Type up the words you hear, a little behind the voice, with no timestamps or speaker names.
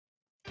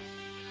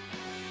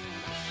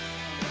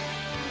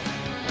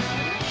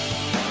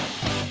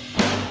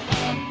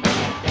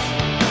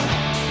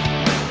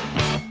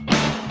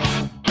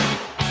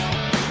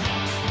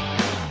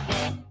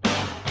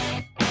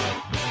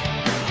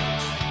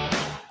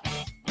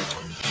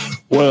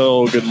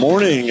Well, good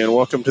morning and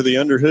welcome to the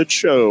Underhood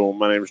Show.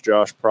 My name is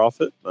Josh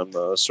Profit. I'm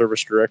the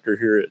service director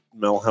here at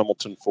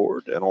Hambelton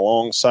Ford. And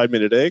alongside me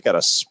today, got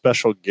a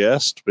special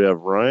guest. We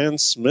have Ryan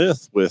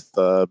Smith with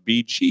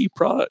BG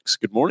Products.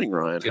 Good morning,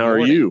 Ryan. How are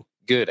you?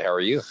 Good. How are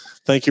you?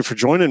 Thank you for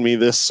joining me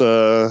for this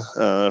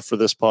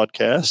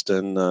podcast.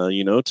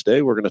 And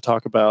today we're going to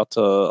talk about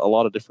a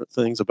lot of different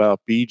things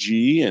about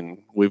BG, and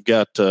we've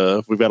got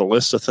a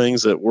list of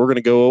things that we're going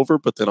to go over.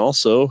 But then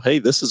also, hey,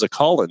 this is a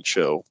call-in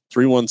show.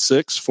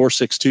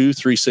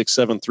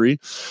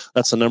 316-462-3673.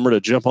 That's the number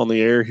to jump on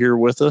the air here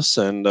with us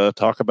and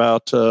talk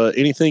about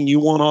anything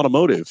you want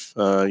automotive.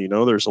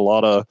 There's a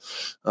lot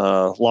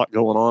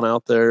going on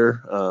out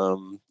there.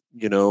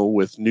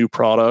 With new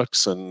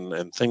products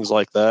and things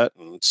like that.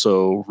 And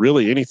so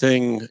really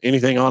anything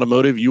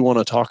automotive you want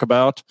to talk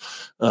about,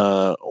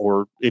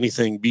 or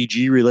anything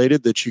BG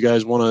related that you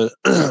guys want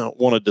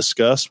to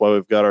discuss while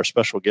we've got our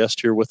special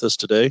guest here with us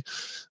today.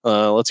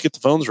 Let's get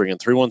the phones ringing.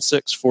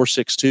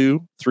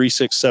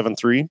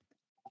 316-462-3673.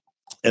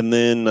 And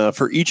then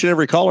for each and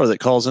every caller that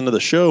calls into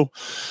the show,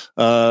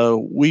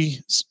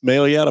 we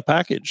mail you out a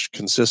package.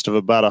 Consists of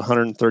about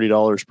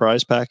 $130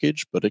 prize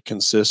package, but it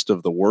consists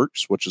of the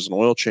works, which is an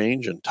oil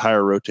change and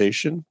tire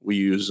rotation. We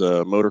use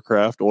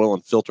Motorcraft oil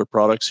and filter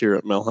products here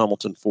at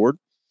Hambelton Ford.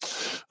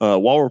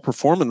 While we're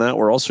performing that,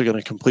 we're also going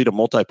to complete a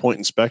multi-point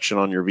inspection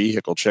on your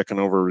vehicle, checking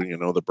over,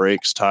 the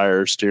brakes,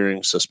 tires,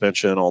 steering,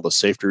 suspension, all the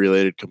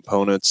safety-related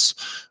components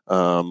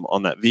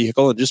on that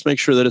vehicle, and just make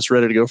sure that it's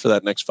ready to go for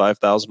that next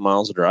 5,000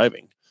 miles of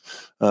driving.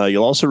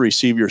 You'll also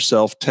receive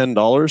yourself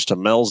 $10 to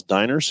Mel's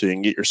Diner, so you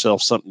can get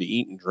yourself something to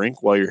eat and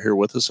drink while you're here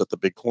with us at the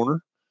Big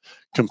Corner.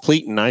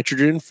 Complete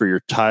nitrogen for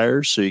your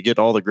tires, so you get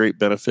all the great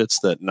benefits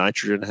that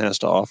nitrogen has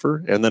to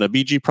offer. And then a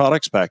BG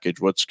products package,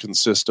 which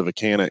consists of a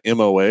can of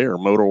MOA or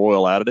motor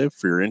oil additive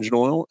for your engine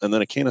oil, and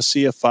then a can of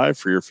CF5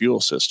 for your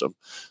fuel system.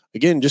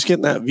 Again, just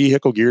getting that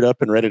vehicle geared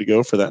up and ready to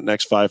go for that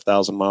next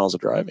 5,000 miles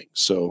of driving.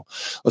 So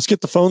let's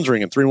get the phones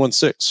ringing.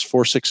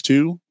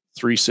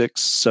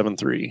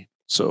 316-462-3673.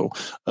 So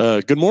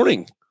good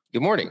morning.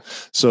 Good morning.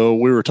 So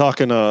we were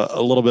talking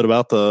a little bit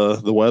about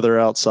the weather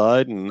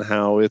outside and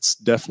how it's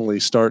definitely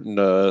starting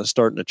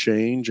to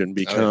change and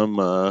become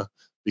a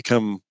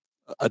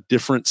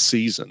different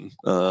season.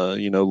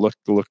 Look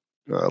a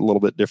little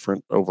bit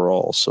different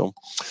overall. So,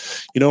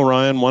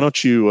 Ryan, why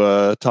don't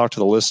you talk to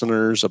the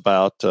listeners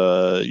about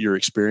your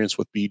experience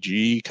with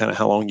BG, kind of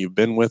how long you've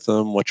been with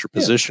them, what your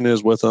position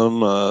is with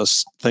them,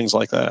 things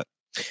like that.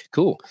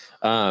 Cool.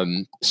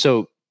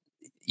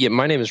 Yeah,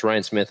 my name is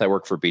Ryan Smith. I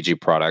work for BG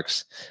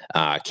Products,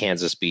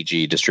 Kansas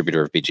BG,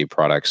 distributor of BG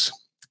Products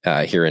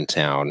here in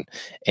town.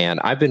 And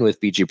I've been with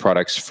BG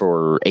Products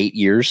for 8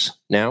 years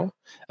now.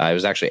 It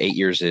was actually 8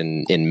 years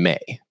in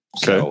May.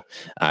 So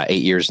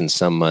 8 years and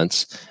some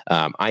months.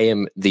 I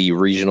am the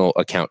regional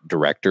account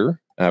director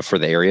for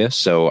the area.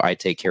 So I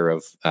take care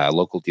of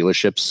local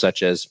dealerships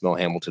such as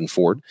Hambelton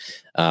Ford.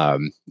 I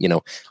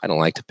don't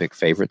like to pick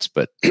favorites,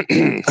 but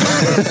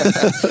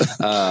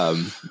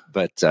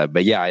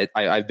yeah,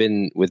 I've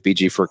been with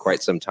BG for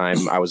quite some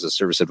time. I was a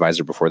service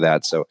advisor before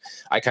that. So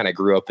I kind of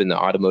grew up in the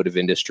automotive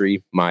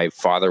industry. My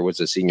father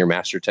was a senior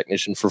master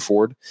technician for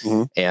Ford.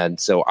 Mm-hmm. And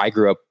so I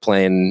grew up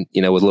playing,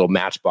 with little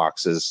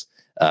matchbox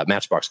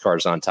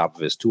cars on top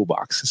of his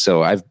toolbox.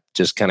 So I've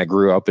just kind of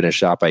grew up in a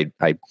shop.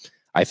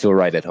 I feel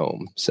right at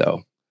home.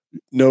 So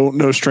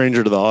no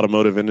stranger to the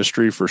automotive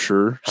industry for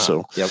sure.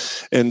 So, yep.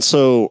 And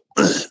so,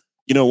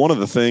 one of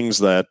the things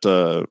that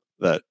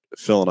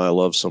Phil and I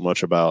love so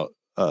much about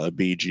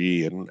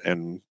BG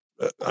and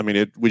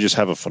we just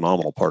have a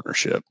phenomenal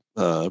partnership.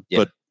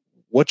 But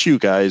what you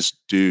guys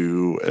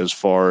do as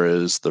far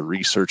as the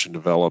research and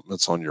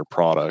developments on your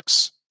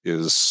products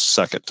is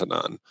second to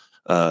none.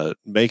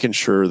 Making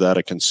sure that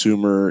a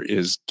consumer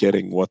is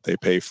getting what they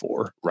pay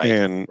for. Right.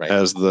 And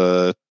as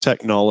the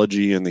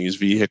technology in these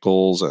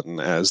vehicles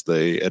and as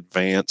they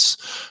advance,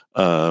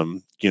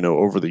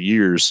 over the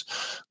years,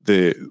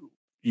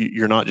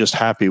 you're not just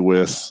happy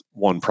with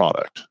one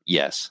product.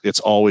 Yes. It's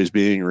always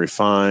being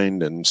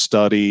refined and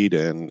studied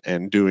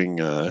and doing,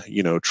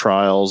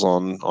 trials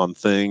on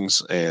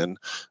things. And,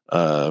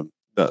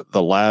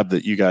 the lab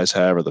that you guys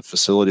have or the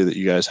facility that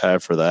you guys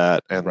have for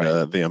that and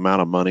the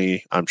amount of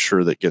money I'm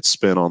sure that gets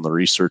spent on the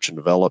research and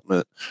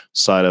development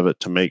side of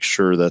it to make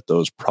sure that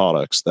those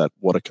products, that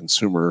what a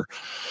consumer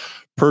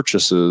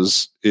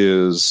purchases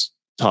is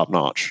top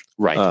notch,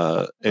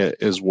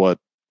 is what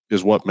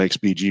makes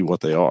BG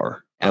what they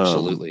are.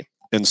 Absolutely.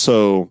 And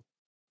so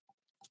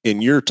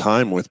in your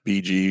time with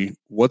BG,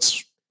 what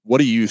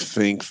do you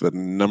think the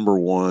number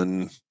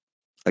one,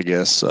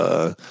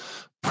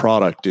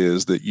 product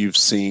is that you've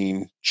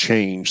seen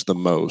change the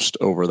most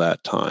over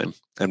that time?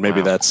 And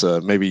maybe that's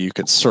maybe you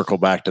could circle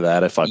back to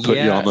that if I put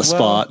you on the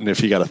spot, and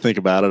if you got to think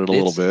about it a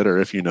little bit, or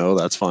if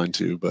that's fine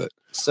too. But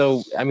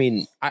so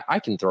I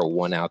can throw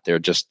one out there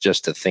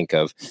just to think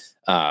of,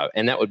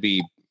 and that would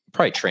be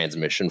probably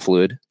transmission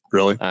fluid.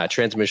 Really?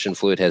 Transmission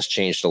fluid has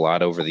changed a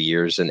lot over the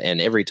years, and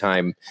every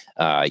time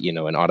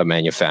an auto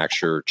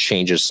manufacturer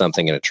changes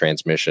something in a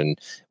transmission,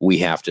 we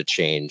have to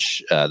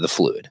change the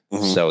fluid.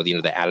 Mhm. So the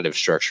additive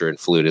structure in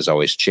fluid is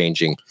always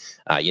changing.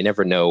 You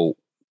never know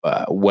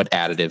what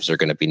additives are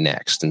going to be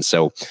next, and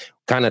so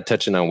kind of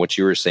touching on what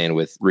you were saying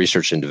with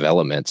research and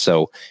development.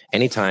 So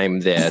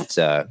anytime that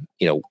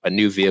a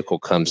new vehicle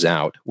comes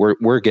out,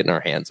 we're getting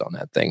our hands on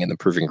that thing in the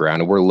proving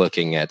ground, and we're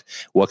looking at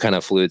what kind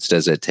of fluids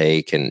does it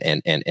take, and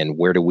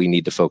where do we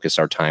need to focus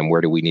our time,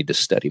 where do we need to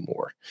study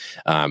more,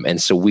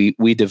 and so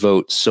we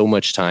devote so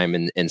much time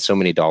and so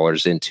many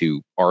dollars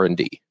into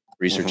R&D,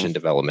 research and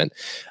development,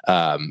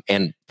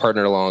 and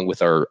partner along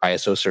with our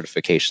ISO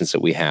certifications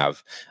that we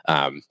have.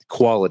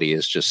 Quality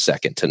is just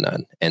second to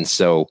none. And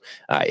so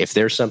if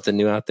there's something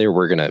new out there,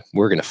 we're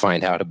gonna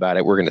find out about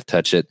it. We're gonna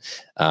touch it,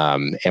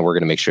 and we're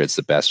gonna make sure it's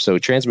the best. So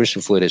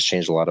transmission fluid has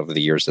changed a lot over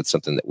the years. That's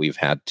something that we've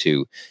had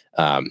to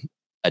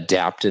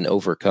adapt and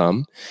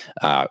overcome.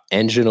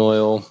 Engine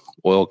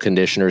oil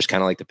conditioners,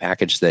 kind of like the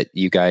package that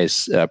you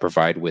guys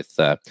provide with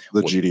the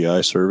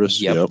GDI service.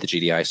 Yep, the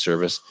GDI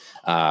service.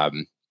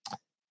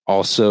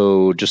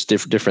 Also, just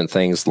different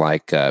things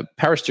like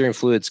power steering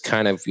fluids.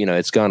 Kind of,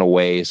 it's gone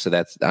away, so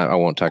that's I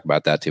won't talk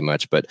about that too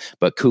much. But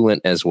coolant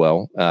as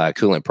well.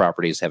 Coolant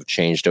properties have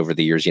changed over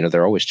the years.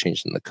 They're always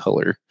changing the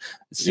color.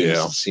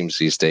 It seems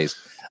these days.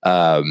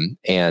 And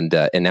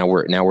now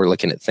we're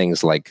looking at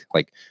things like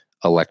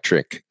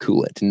electric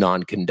coolant,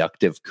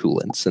 non-conductive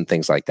coolants, and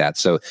things like that.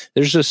 So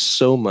there's just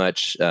so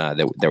much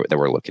that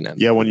we're looking at.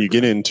 Yeah, when you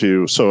get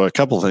into, so a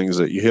couple of things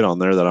that you hit on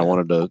there that I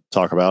wanted to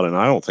talk about, and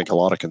I don't think a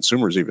lot of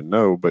consumers even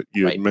know, but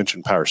you had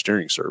mentioned power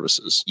steering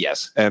services.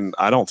 Yes. And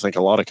I don't think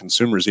a lot of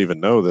consumers even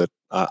know that.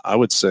 I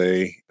would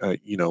say,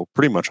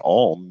 pretty much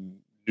all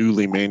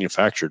newly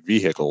manufactured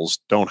vehicles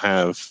don't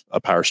have a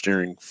power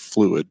steering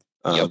fluid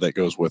that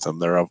goes with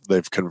them.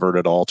 They've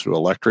converted all to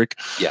electric.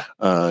 Yeah.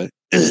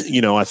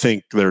 I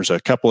think there's a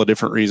couple of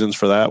different reasons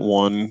for that.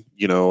 One,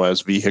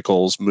 as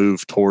vehicles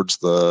move towards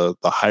the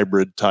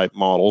hybrid type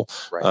model,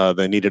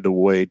 they needed a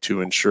way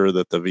to ensure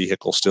that the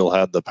vehicle still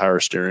had the power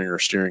steering or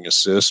steering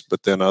assist,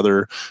 but then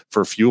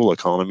for fuel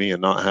economy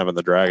and not having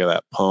the drag of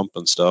that pump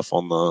and stuff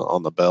on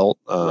the belt.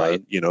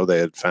 They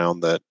had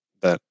found that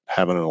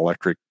having an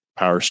electric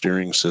power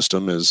steering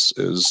system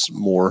is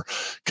more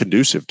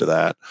conducive to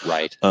that.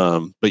 Right.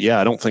 But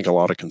yeah, I don't think a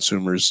lot of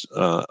consumers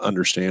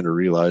understand or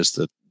realize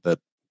that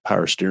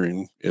power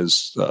steering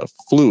is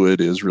fluid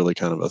is really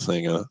kind of a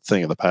thing of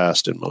the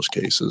past in most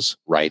cases.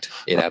 Right.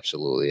 It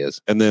absolutely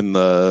is. And then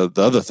the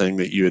other thing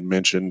that you had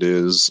mentioned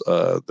is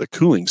the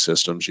cooling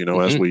systems.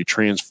 As we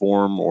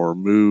transform or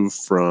move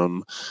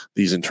from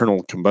these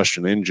internal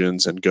combustion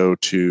engines and go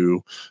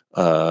to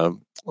a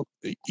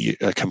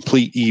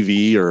complete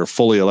EV or a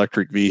fully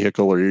electric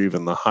vehicle, or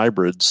even the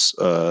hybrids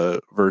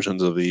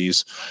versions of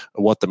these,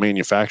 what the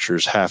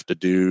manufacturers have to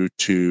do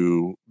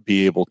to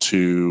be able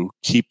to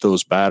keep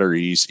those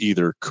batteries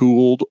either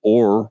cooled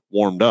or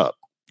warmed up.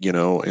 In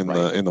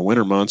the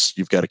winter months,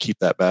 you've got to keep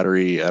that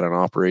battery at an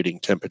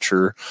operating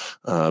temperature,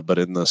 but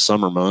in the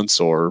summer months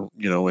or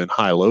in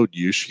high load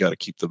use, you got to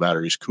keep the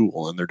batteries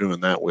cool, and they're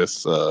doing that with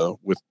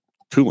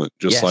coolant.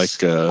 Just like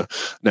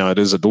now, it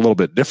is a little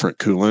bit different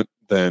coolant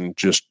than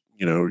just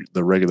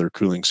the regular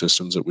cooling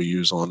systems that we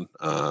use on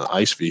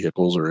ICE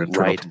vehicles or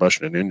internal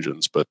combustion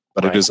engines, but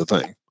it is a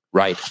thing.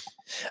 Right.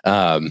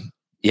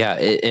 Yeah,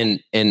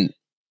 and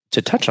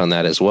to touch on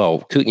that as well,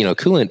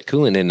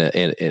 coolant in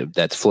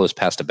that flows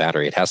past a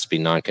battery, it has to be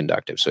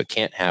non-conductive, so it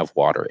can't have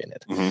water in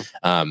it.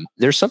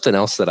 There's something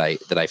else that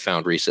I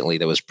found recently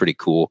that was pretty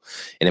cool,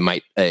 and it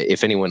might,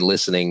 if anyone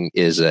listening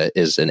is an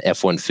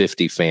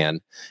F-150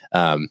 fan,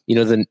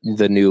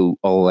 the new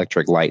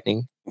all-electric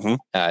Lightning.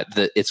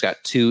 It's got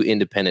two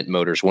independent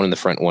motors, one in the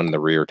front, one in the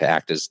rear, to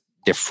act as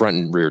front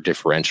and rear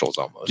differentials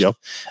almost. Yep.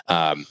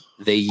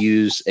 They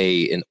use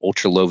an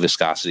ultra low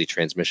viscosity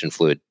transmission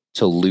fluid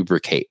to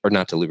lubricate, or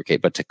not to lubricate,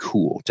 but to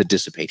cool, to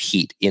dissipate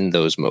heat in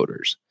those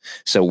motors.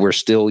 So we're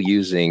still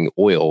using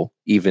oil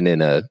even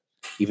in a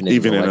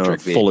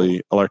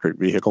fully electric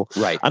vehicle.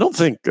 Right. I don't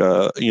think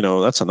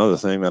that's another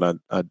thing that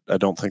I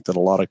don't think that a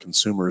lot of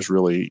consumers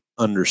really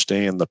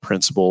understand the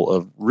principle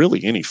of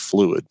really any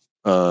fluid.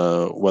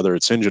 Whether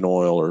it's engine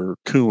oil or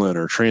coolant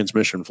or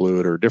transmission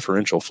fluid or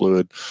differential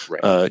fluid,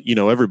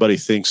 everybody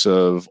thinks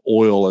of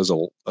oil as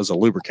a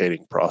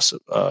lubricating process,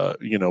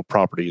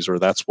 properties, or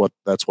that's what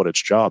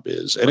its job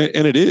is, and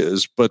it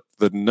is. But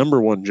the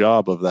number one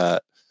job of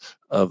that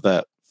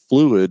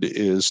fluid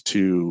is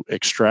to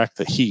extract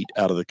the heat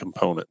out of the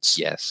components.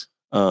 Yes.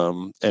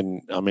 And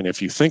I mean,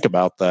 if you think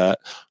about that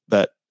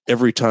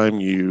every time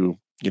you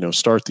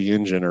start the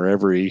engine, or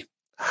every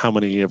how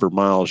many ever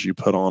miles you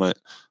put on it,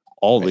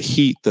 all the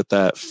heat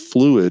that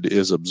fluid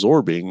is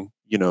absorbing,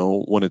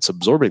 when it's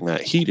absorbing that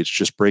heat, it's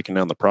just breaking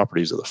down the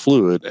properties of the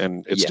fluid,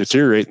 and it's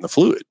deteriorating the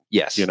fluid.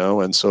 Yes.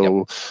 And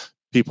so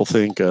people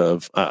think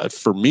of,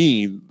 for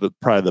me,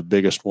 probably the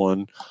biggest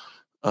one,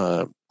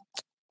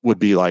 would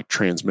be like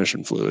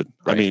transmission fluid.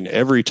 Right. I mean,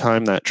 every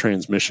time that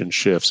transmission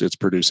shifts, it's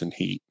producing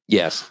heat.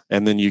 Yes.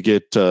 And then you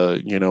get,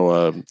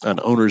 an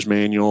owner's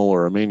manual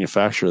or a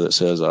manufacturer that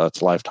says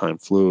it's lifetime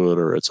fluid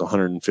or it's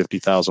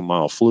 150,000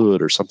 mile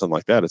fluid or something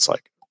like that. It's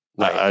like,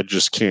 right. I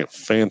just can't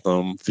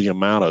fathom the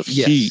amount of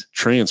heat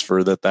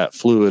transfer that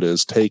fluid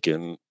is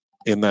taken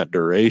in that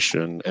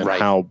duration and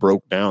how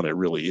broke down it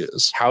really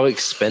is. How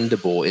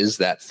expendable is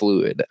that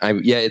fluid?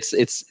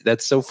 It's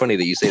that's so funny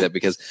that you say that,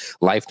 because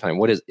lifetime,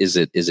 what is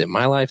it? Is it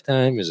my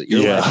lifetime? Is it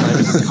your lifetime?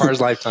 Is it the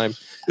car's lifetime?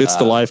 It's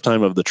the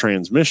lifetime of the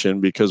transmission,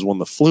 because when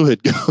the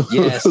fluid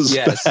goes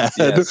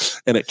bad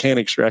and it can't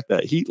extract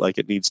that heat like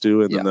it needs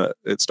to, and then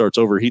it starts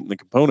overheating the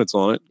components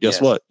on it,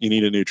 guess what? You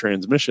need a new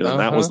transmission, and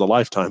that was the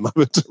lifetime of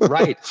it.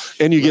 Right.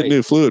 And you get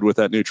new fluid with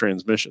that new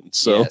transmission.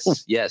 So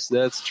yes,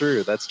 that's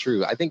true. That's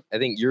true. I think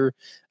your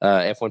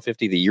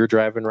F-150 that you're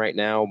driving right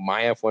now,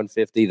 my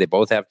F-150, they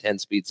both have 10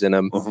 speeds in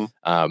them.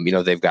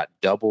 They've got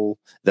double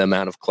the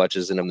amount of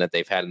clutches in them that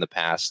they've had in the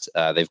past.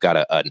 They've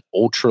got an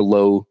ultra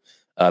low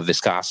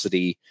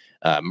viscosity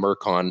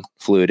Mercon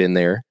fluid in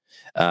there,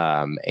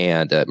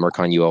 and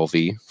Mercon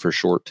ULV for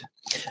short.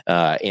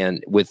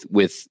 And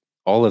with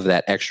all of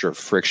that extra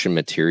friction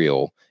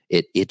material,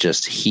 it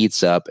just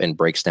heats up and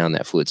breaks down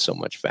that fluid so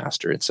much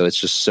faster. And so it's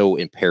just so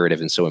imperative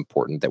and so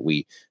important that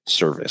we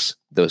service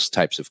those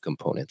types of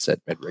components at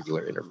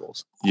regular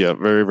intervals. Yeah,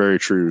 very, very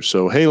true.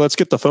 So, hey, let's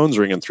get the phones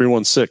ringing.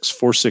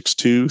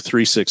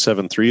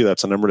 316-462-3673.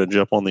 That's a number to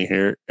jump on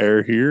the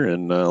air here.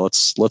 And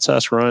let's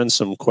ask Ryan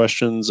some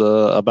questions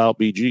about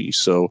BG.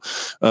 So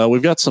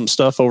we've got some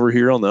stuff over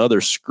here on the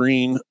other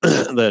screen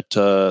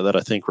that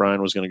I think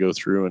Ryan was going to go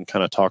through and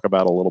kind of talk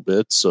about a little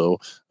bit. So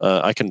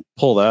I can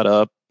pull that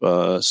up.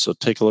 So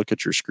take a look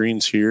at your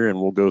screens here, and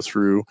we'll go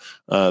through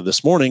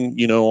this morning.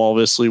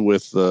 Obviously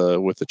with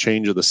the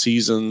change of the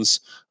seasons,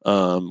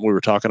 we were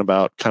talking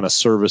about kind of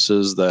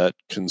services that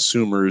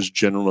consumers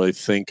generally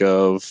think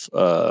of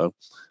that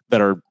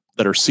are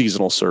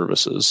seasonal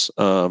services.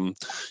 When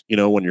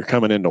you're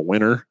coming into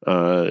winter,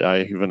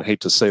 I even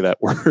hate to say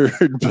that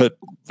word, but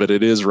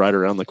it is right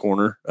around the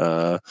corner.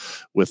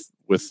 With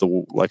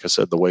the, like I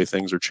said, the way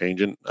things are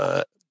changing.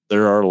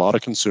 There are a lot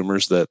of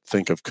consumers that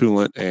think of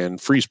coolant and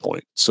freeze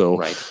point.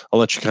 So I'll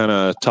let you kind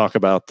of talk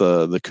about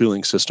the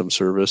cooling system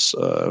service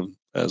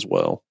as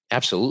well.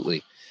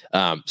 Absolutely.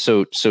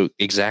 So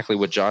exactly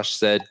what Josh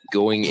said,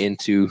 going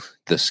into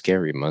the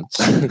scary months,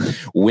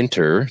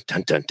 winter,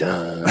 dun, dun,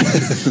 dun,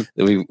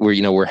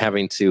 we're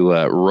having to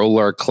roll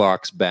our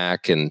clocks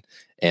back, and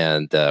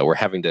we're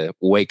having to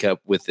wake up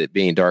with it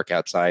being dark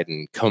outside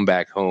and come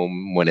back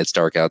home when it's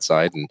dark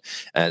outside. And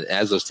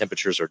as those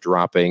temperatures are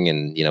dropping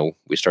and,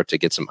 we start to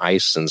get some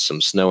ice and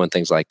some snow and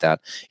things like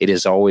that, it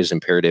is always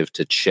imperative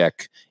to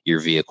check your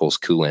vehicle's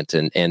coolant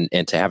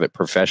and to have it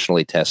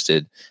professionally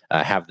tested,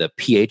 have the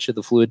pH of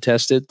the fluid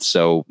tested.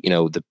 So,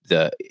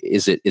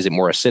 is it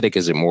more acidic?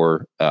 Is it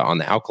more on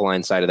the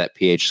alkaline side of that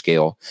pH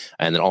scale?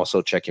 And then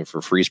also checking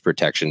for freeze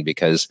protection,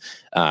 because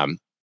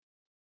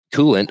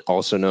coolant,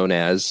 also known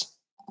as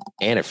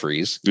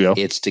antifreeze,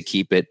 it's to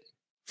keep it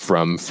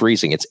from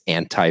freezing. It's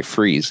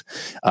anti-freeze,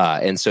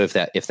 and so if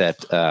that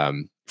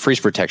freeze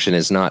protection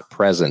is not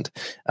present,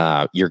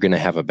 you're going to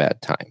have a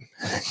bad time.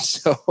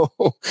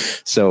 So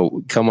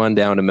come on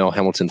down to Mel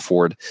Hambelton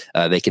Ford.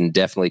 They can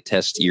definitely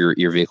test your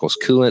vehicle's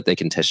coolant. They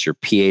can test your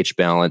pH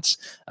balance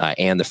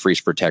and the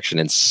freeze protection,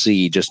 and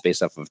see, just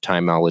based off of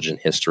time, knowledge, and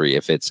history,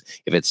 if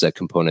it's a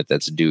component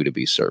that's due to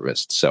be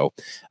serviced. So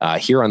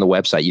here on the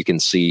website, you can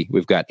see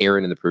we've got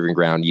Aaron in the proving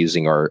ground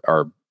using our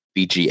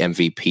BG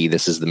MVP.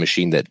 This is the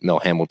machine that Mel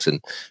Hambelton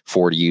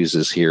Ford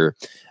uses here.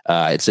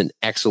 It's an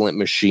excellent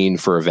machine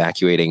for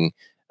evacuating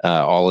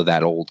all of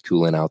that old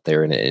coolant out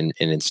there and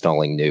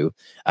installing new.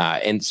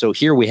 And so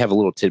here we have a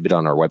little tidbit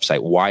on our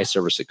website: why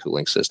service a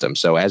cooling system.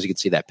 So as you can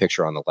see that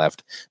picture on the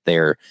left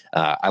there,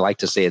 I like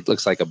to say it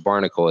looks like a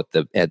barnacle at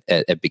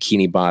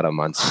Bikini Bottom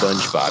on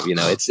SpongeBob.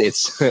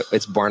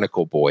 It's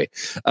Barnacle Boy.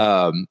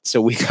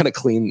 So we got to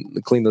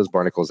clean those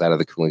barnacles out of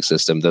the cooling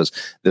system. Those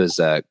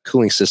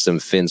cooling system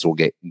fins will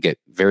get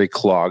very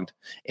clogged,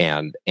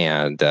 and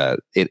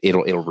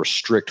it'll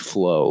restrict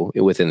flow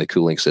within the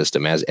cooling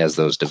system as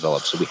those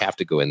develop. So we have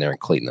to go in there and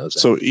clean those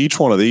out. So each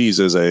one of these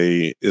is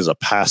a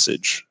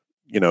passage.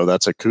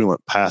 That's a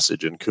coolant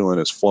passage, and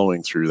coolant is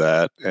flowing through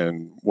that.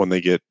 And when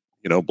they get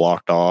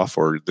blocked off,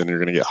 or then you're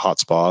going to get hot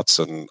spots.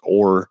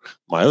 Or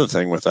my other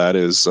thing with that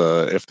is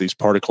if these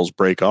particles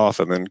break off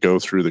and then go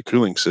through the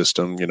cooling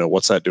system,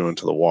 what's that doing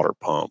to the water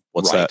pump?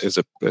 What's that? Is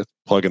it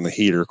plugging the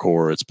heater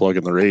core? It's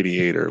plugging the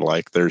radiator.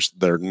 Like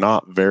they're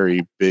not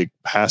very big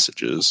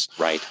passages.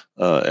 Right.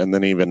 And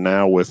then even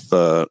now with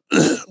the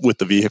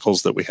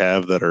vehicles that we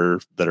have that are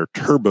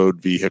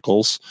turboed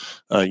vehicles,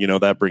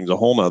 that brings a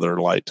whole nother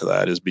light to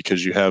that, is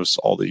because you have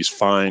all these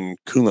fine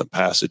coolant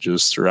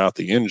passages throughout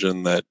the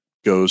engine that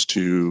goes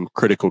to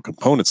critical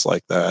components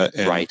like that.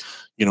 And,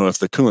 if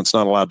the coolant's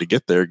not allowed to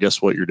get there, guess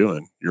what you're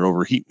doing? You're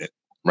overheating it.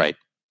 Right.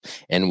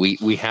 And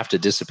we have to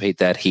dissipate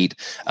that heat.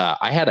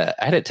 I had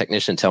a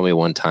technician tell me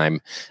one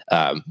time,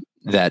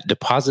 that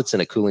deposits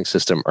in a cooling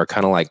system are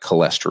kind of like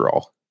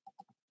cholesterol.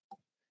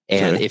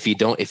 And Okay. if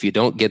you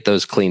don't get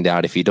those cleaned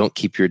out, if you don't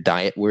keep your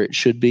diet where it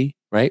should be,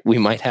 right, we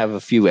might have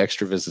a few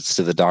extra visits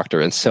to the doctor.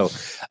 And so,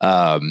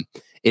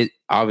 it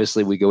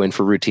obviously we go in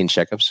for routine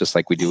checkups just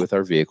like we do with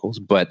our vehicles.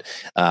 But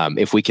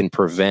if we can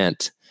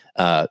prevent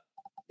the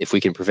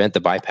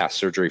bypass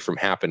surgery from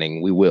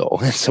happening, we will.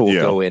 And so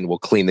we'll go in, we'll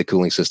clean the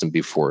cooling system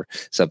before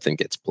something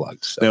gets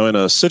plugged. So. Now, in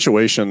a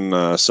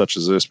situation such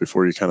as this,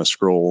 before you kind of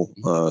scroll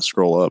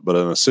up, but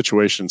in a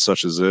situation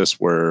such as this,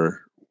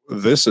 where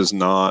this is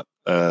not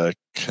a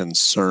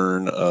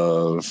concern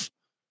of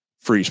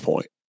freeze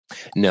point.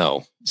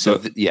 No. So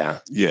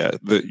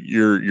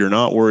you're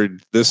not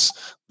worried. This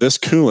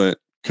coolant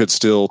could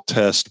still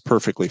test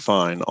perfectly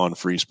fine on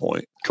freeze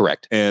point.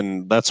 Correct.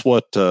 And that's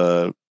what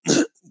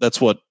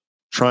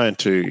trying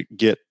to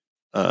get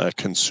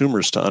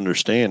consumers to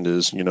understand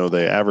is,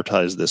 they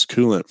advertise this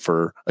coolant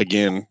for,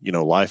 again,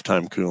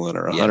 lifetime coolant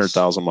or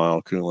 100,000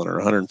 mile coolant or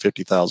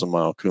 150,000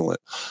 mile coolant.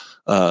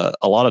 A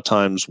lot of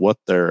times what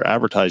they're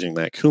advertising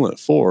that coolant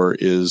for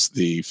is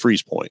the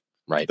freeze point,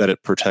 right? That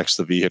it protects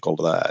the vehicle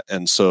to that.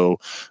 And so,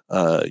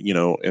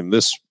 in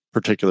this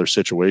particular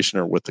situation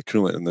or with the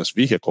coolant in this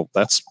vehicle,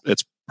 it's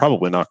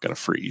probably not going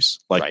to freeze.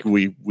 Like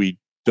we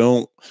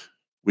don't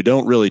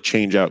really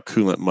change out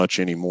coolant much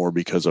anymore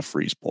because of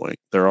freeze point.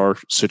 There are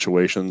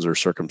situations or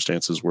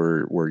circumstances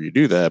where you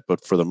do that,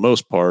 but for the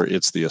most part,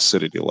 it's the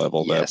acidity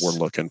level that we're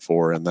looking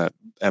for, and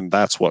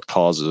that's what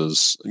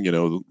causes,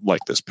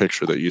 like this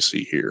picture that you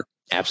see here.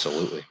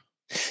 Absolutely.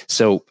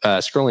 So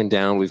scrolling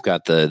down, we've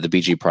got the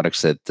BG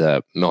products that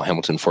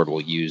Hambelton Ford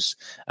will use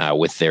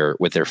with their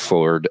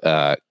Ford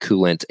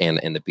coolant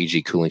and the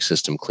BG cooling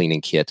system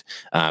cleaning kit.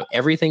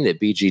 Everything that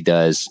BG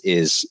does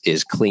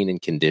is clean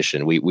and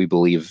condition. We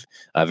believe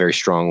very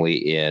strongly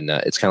in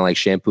it's kind of like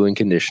shampoo and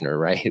conditioner,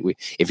 right?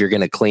 If you're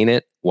going to clean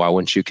it, why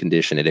wouldn't you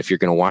condition it? If you're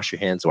going to wash your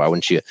hands, why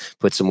wouldn't you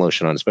put some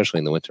lotion on, especially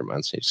in the winter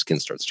months, your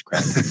skin starts to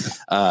crack.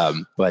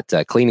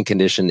 But clean and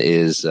condition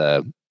is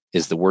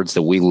the words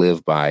that we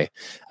live by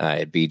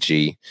at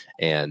BG,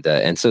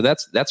 and so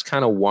that's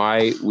kind of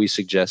why we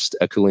suggest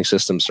a cooling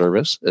system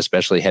service,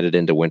 especially headed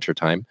into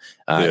wintertime,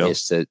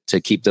 is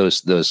to keep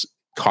those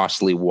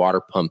costly water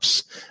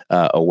pumps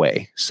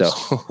away. So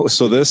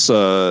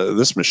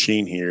this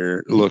machine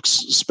here looks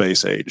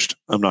space aged.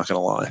 I'm not going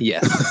to lie.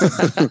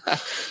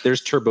 Yes.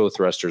 There's turbo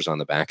thrusters on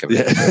the back of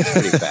it. It's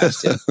pretty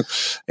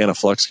fast. And a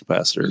flux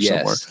capacitor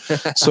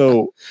somewhere.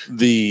 So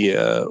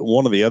the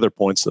one of the other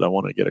points that I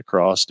want to get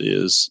across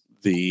is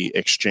the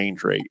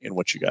exchange rate in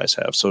what you guys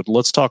have. So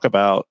let's talk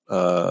about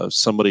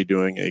somebody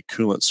doing a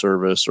coolant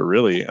service, or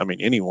really,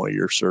 any one of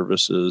your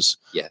services.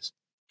 Yes.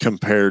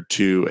 Compared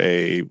to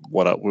a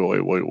what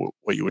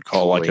you would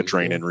call like a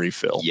drain and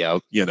refill.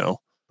 Yep.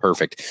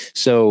 Perfect.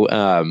 So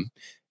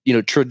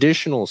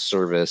traditional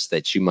service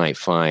that you might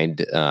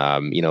find in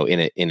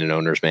an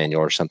owner's manual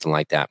or something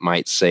like that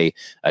might say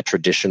a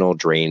traditional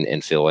drain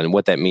and fill. And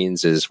what that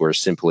means is we're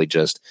simply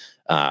just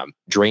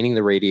draining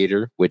the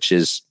radiator, which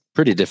is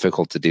pretty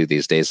difficult to do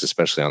these days,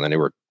 especially on the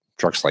newer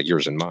trucks like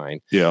yours and mine.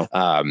 Yeah.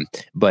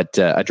 But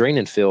a drain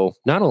and fill,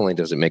 not only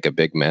does it make a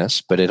big mess,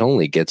 but it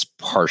only gets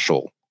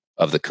partial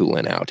of the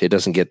coolant out. It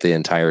doesn't get the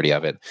entirety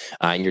of it,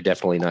 and you're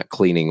definitely not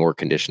cleaning or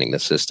conditioning the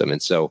system. And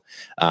so,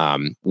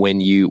 when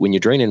you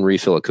drain and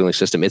refill a cooling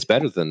system, it's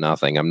better than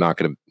nothing. I'm not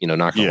going to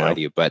lie to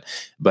you,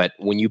 but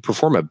when you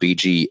perform a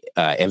BG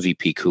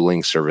MVP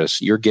cooling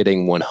service, you're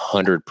getting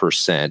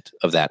 100%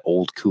 of that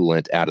old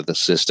coolant out of the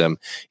system.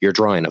 You're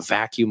drawing a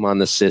vacuum on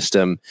the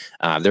system.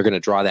 They're going to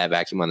draw that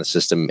vacuum on the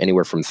system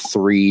anywhere from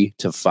 3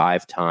 to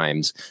 5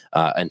 times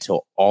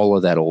until all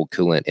of that old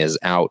coolant is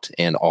out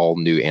and all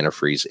new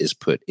antifreeze is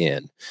put in.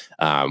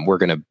 We're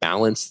going to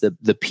balance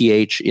the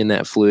pH in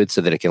that fluid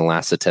so that it can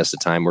last the test of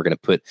time. We're going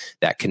to put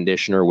that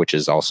conditioner, which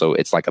is also,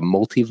 it's like a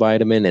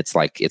multivitamin.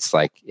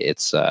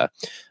 It's a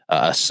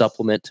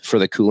supplement for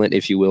the coolant,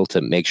 if you will,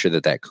 to make sure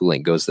that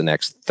coolant goes the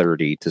next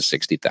 30 to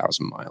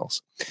 60,000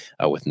 miles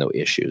with no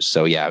issues.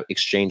 So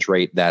exchange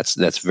rate,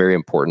 that's very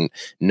important.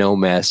 No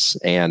mess,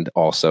 and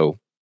also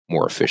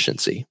more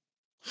efficiency.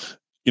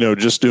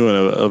 Just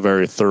doing a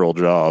very thorough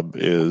job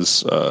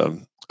is,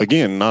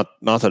 again, not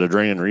that a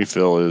drain and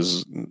refill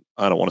is,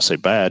 I don't want to say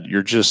bad.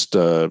 You're just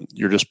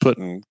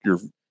putting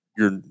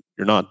you're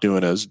not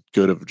doing as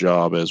good of a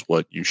job as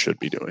what you should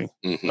be doing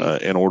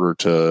in order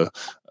to,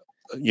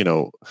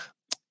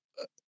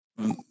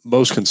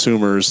 most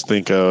consumers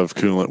think of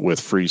coolant with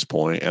freeze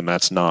point, and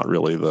that's not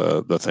really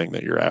the thing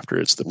that you're after.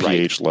 It's the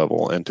pH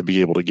level, and to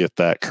be able to get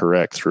that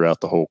correct throughout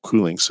the whole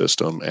cooling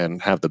system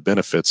and have the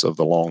benefits of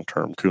the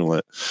long-term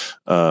coolant,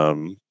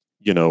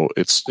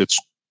 it's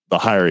the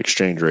higher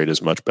exchange rate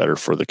is much better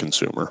for the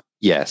consumer.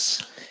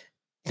 Yes.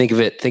 Think of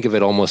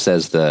it almost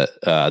as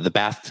the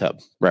bathtub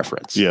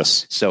reference.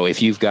 Yes. So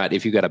if you've got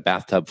a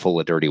bathtub full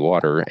of dirty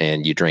water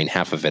and you drain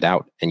half of it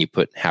out and you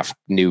put half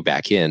new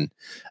back in,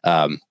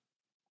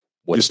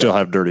 you still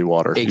have dirty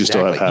water. Exactly. You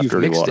still have half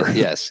dirty water. It.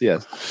 Yes.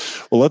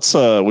 Well, let's.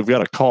 We've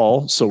got a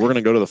call, so we're going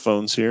to go to the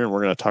phones here, and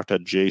we're going to talk to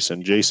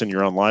Jason. Jason,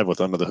 you're on live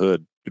with Under the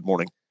Hood. Good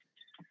morning.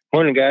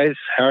 Morning, guys.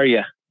 How are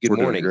you? Good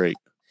morning. Great.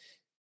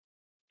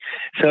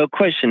 So,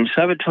 question. So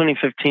I have a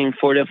 2015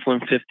 Ford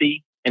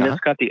F-150, and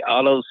it's got the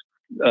auto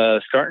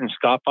start and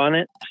stop on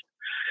it.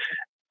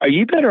 Are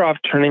you better off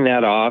turning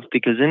that off?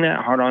 Because isn't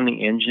that hard on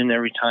the engine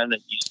every time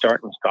that you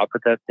start and stop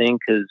with that thing?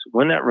 Because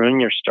wouldn't that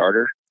ruin your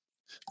starter?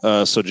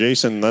 So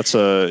Jason, that's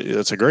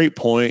a great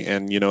point.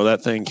 And,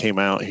 that thing came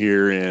out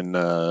here in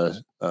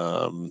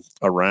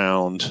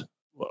around,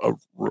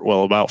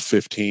 about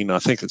 15. I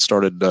think it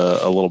started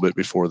a little bit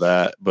before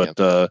that. But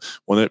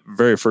when it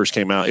very first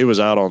came out, it was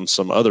out on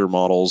some other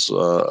models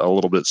a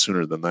little bit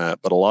sooner than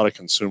that. But a lot of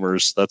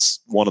consumers, that's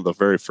one of the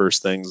very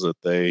first things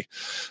that they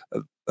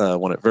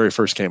when it very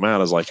first came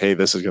out, is like, hey,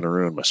 this is going to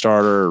ruin my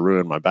starter or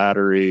ruin my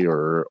battery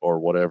or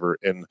whatever.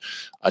 And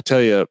I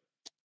tell you,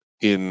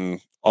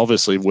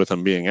 obviously with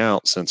them being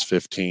out since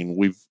 15,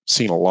 we've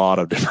seen a lot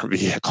of different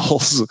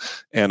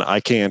vehicles, and I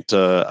can't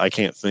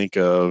think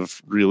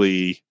of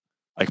really.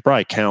 I could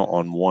probably count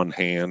on one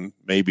hand,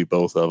 maybe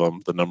both of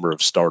them, the number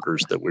of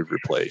starters that we've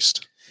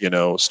replaced.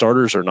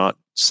 Starters are not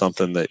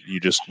something that you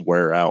just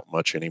wear out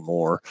much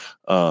anymore.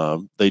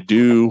 They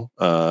do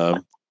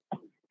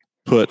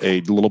put a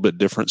little bit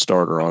different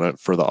starter on it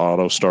for the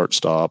auto start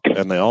stop,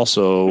 and they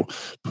also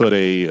put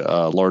a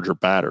larger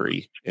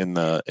battery in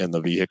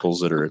the vehicles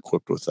that are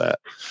equipped with that.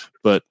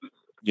 But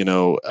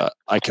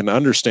I can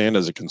understand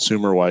as a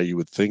consumer why you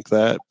would think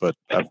that, but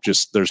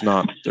there's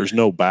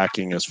no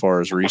backing as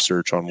far as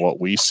research on what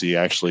we see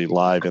actually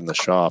live in the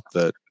shop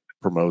that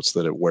promotes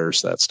that it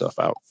wears that stuff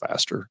out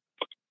faster.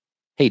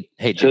 Hey,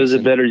 Jason. So is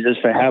it better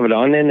just to have it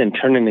on then and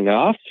turning it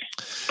off?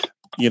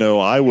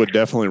 I would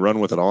definitely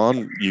run with it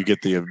on. You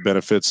get the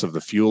benefits of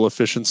the fuel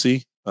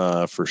efficiency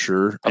for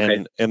sure.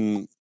 Okay.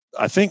 And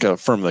I think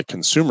from the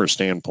consumer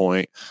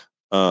standpoint,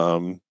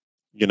 a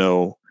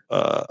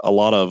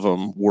lot of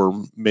them were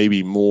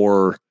maybe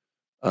more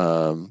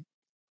concerned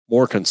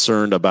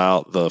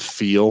about the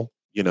feel,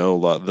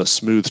 the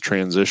smooth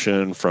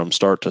transition from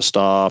start to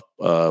stop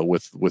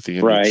with the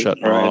engine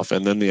shutting off.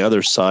 And then the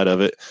other side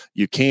of it,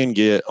 you can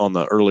get on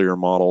the earlier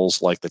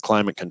models, like the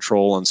climate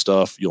control and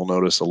stuff. You'll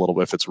notice a little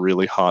bit if it's a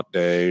really hot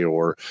day,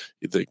 or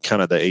the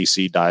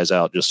AC dies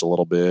out just a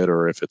little bit,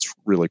 or if it's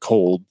really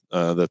cold,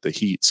 that the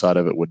heat side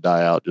of it would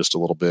die out just a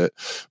little bit.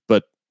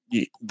 But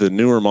the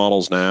newer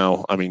models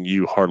now, I mean,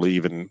 you hardly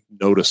even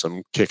notice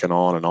them kicking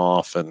on and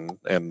off, and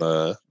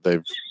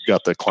they've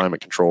got the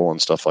climate control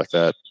and stuff like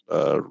that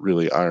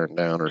really ironed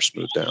down or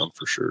smoothed down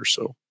for sure.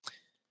 So,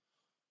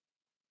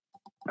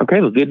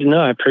 okay, well, good to know.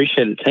 I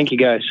appreciate it. Thank you,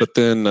 guys. But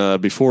then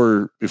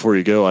before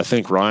you go, I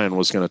think Ryan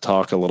was going to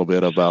talk a little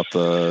bit about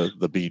the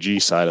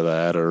BG side of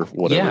that or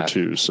whatever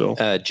too. So,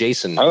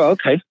 Jason. Oh,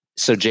 okay.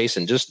 So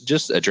Jason,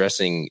 just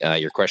addressing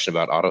your question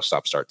about auto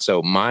stop start.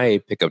 So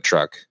my pickup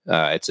truck,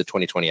 it's a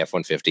 2020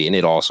 F-150, and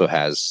it also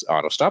has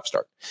auto stop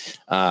start.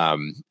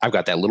 I've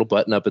got that little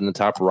button up in the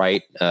top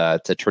right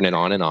to turn it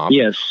on and off.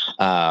 Yes.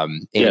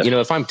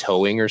 If I'm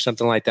towing or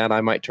something like that,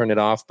 I might turn it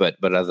off. But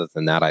other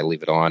than that, I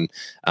leave it on.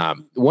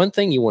 One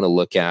thing you want to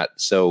look at.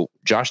 So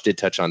Josh did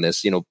touch on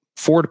this.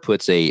 Ford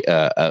puts a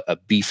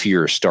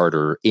beefier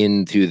starter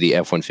into the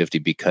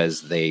F-150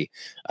 because they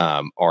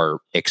are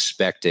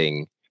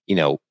expecting,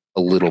 a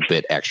little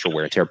bit extra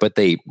wear and tear, but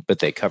they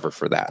cover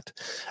for that.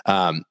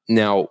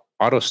 Now,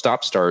 auto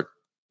stop start,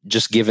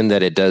 just given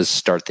that it does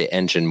start the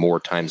engine more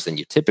times than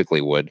you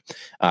typically would,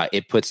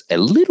 it puts a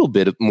little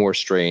bit more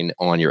strain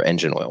on your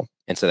engine oil.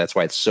 And so that's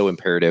why it's so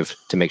imperative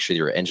to make sure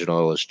your engine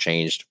oil is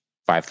changed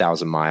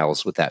 5,000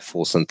 miles with that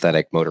full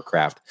synthetic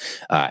Motorcraft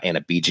and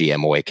a BG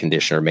MOA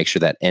conditioner. Make sure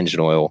that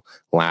engine oil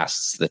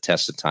lasts the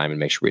test of time and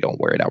make sure we don't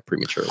wear it out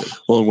prematurely.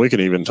 Well, and we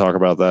can even talk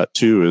about that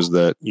too, is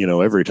that,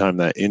 every time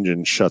that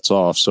engine shuts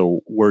off,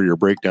 so where your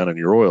breakdown in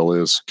your oil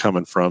is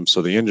coming from,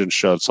 so the engine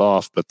shuts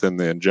off, but then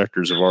the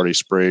injectors have already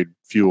sprayed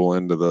fuel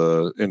into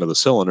the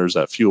cylinders.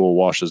 That fuel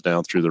washes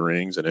down through the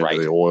rings and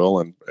into the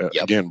oil, and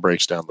again,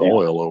 breaks down the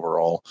oil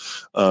overall.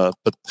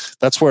 But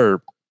that's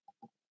where,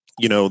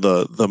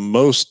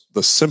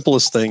 the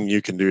simplest thing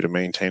you can do to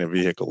maintain a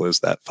vehicle is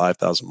that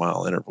 5,000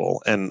 mile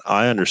interval. And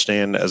I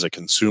understand as a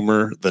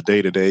consumer, the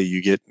day to day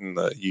you get in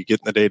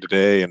the day to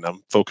day, and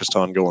I'm focused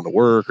on going to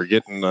work or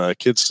getting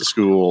kids to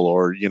school,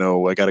 or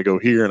I got to go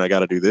here and I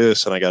got to do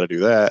this and I got to do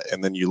that,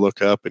 and then you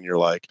look up and you're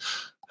like,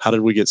 how did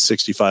we get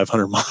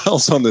 6,500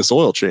 miles on this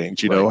oil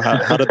change?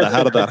 How did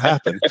that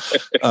happen?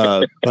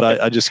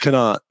 But I just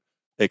cannot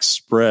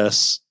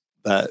express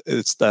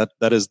that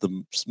that is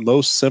the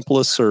most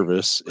simplest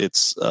service.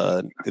 It's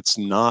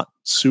not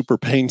super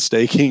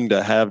painstaking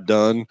to have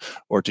done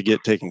or to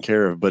get taken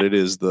care of, but it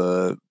is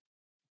to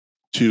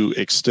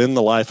extend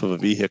the life of a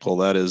vehicle.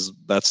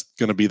 That's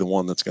going to be the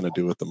one that's going to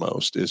do it the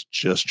most, is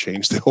just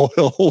change the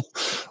oil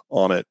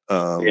on it.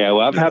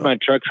 I've had my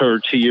truck for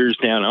over 2 years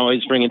now, and I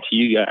always bring it to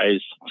you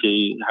guys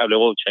to have the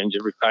oil change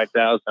every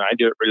 5,000. I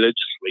do it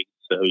religiously,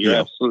 so you're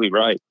absolutely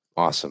right.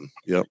 Awesome.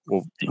 Yep.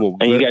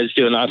 And you guys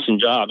do an awesome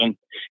job. And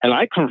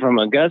I come from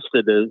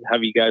Augusta to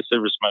have you guys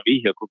service my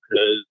vehicle,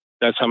 because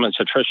that's how much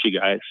I trust you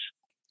guys.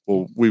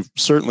 Well, we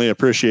certainly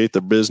appreciate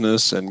the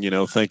business, and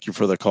thank you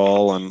for the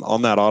call. And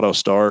on that auto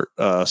start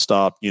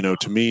stop,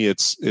 to me,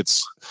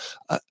 it's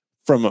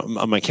from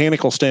a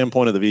mechanical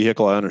standpoint of the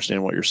vehicle. I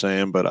understand what you're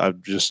saying, but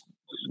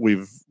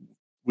we've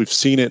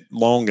seen it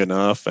long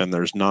enough, and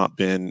there's not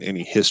been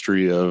any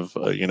history of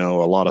a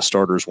lot of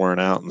starters wearing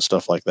out and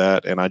stuff like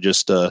that. And I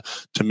just to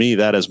me,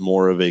 that is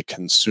more of a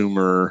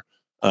consumer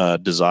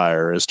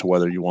desire as to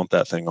whether you want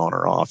that thing on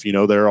or off.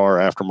 There are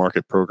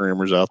aftermarket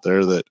programmers out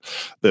there that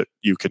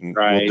you can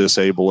will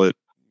disable it,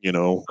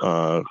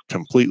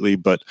 completely.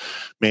 But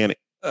man,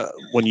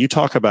 when you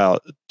talk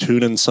about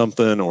tuning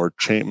something or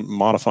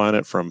modifying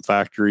it from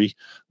factory,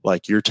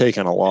 like you're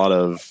taking a lot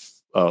of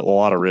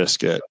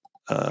risk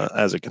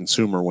as a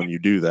consumer when you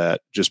do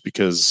that, just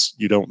because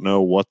you don't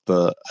know what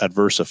the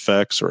adverse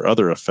effects or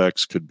other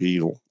effects could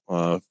be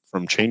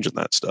from changing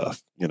that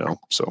stuff.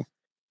 So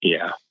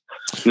yeah.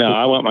 No,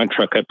 I want my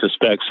truck up to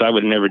spec, so I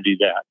would never do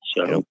that.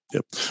 So,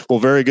 yep. Well,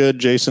 very good,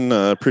 Jason.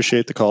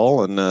 Appreciate the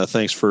call, and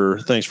thanks for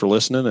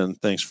listening, and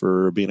thanks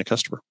for being a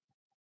customer.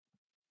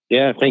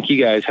 Yeah, thank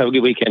you guys. Have a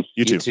good weekend.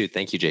 You too.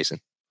 Thank you, Jason.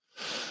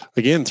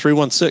 Again,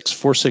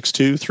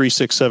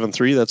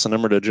 316-462-3673. That's the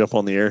number to jump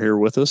on the air here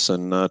with us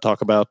and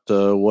talk about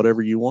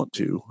whatever you want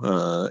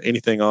to,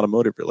 anything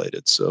automotive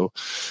related. So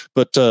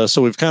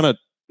we've kind of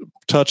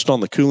touched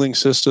on the cooling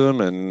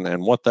system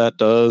and what that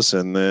does,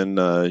 and then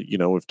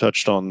we've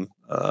touched on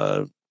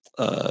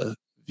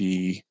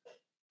the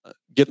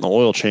getting the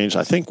oil changed.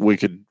 I think we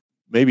could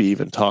maybe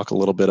even talk a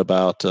little bit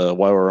about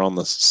while we're on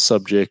the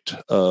subject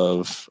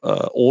of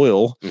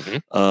oil,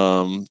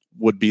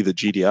 would be the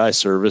GDI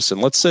service.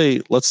 And let's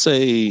say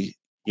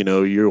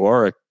you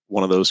are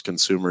one of those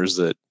consumers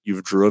that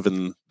you've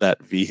driven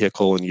that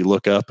vehicle and you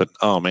look up and,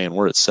 oh man,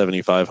 we're at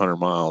 7,500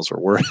 miles, or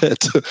we're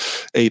at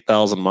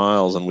 8,000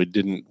 miles, and we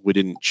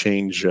didn't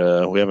change.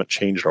 We haven't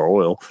changed our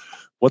oil.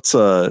 What's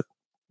a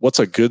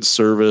good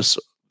service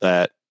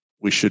that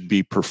we should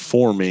be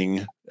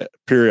performing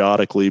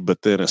periodically,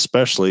 but then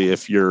especially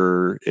if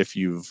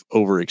you've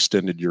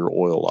overextended your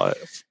oil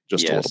life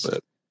just a little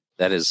bit?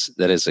 That is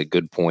a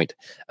good point.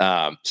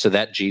 So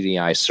that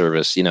GDI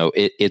service,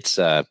 it's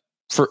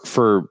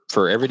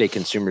for everyday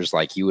consumers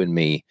like you and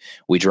me.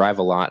 We drive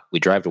a lot. We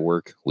drive to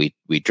work. We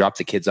drop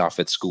the kids off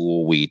at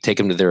school. We take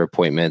them to their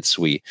appointments.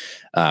 We're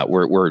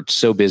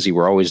so busy.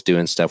 We're always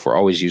doing stuff. We're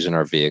always using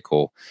our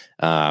vehicle,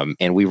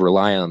 and we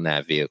rely on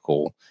that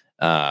vehicle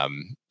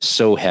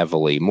so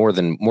heavily, more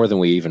than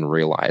we even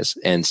realize.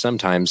 And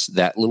sometimes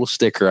that little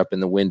sticker up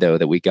in the window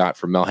that we got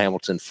from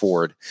Hambelton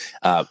Ford,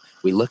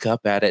 we look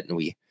up at it and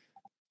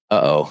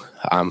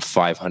I'm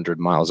 500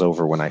 miles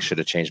over when I should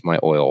have changed my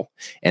oil.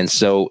 And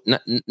so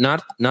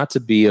not to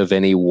be of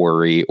any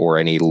worry or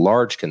any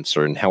large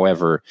concern.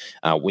 However,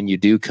 when you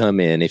do come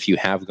in, if you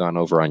have gone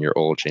over on your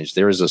oil change,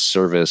 there is a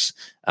service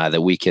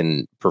that we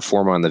can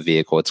perform on the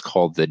vehicle. It's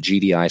called the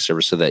GDI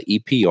service. So the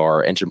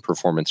EPR, Engine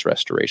Performance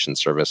Restoration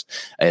Service,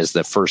 is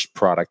the first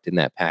product in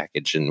that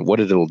package. And what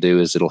it'll do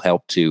is it'll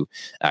help to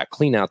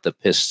clean out the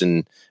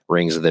piston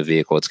rings of the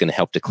vehicle. It's going to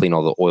help to clean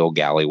all the oil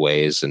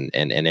galleyways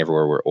and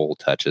everywhere where oil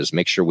touches.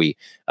 Make sure we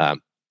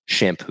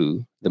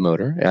shampoo the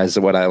motor, as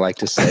what I like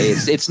to say.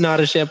 It's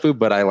not a shampoo,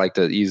 but I like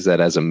to use that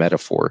as a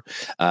metaphor.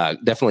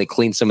 Definitely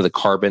clean some of the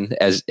carbon,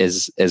 as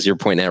you're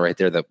pointing out right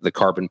there, the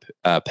carbon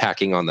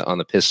packing on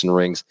the piston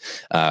rings.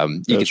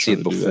 You can see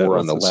it before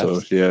on the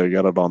left. So, yeah, I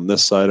got it on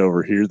this side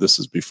over here. This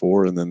is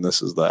before, and then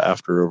this is the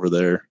after over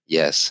there.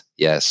 Yes.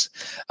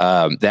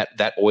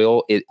 That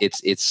oil,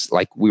 it's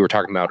like we were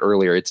talking about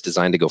earlier. It's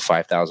designed to go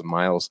 5,000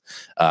 miles,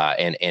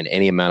 and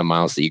any amount of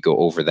miles that you go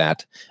over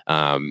that,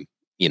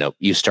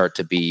 you start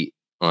to be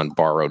on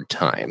borrowed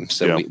time.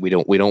 So we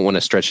don't want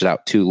to stretch it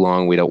out too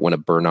long. We don't want to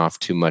burn off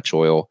too much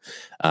oil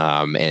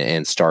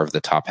and starve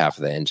the top half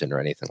of the engine or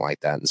anything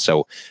like that. And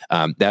so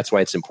that's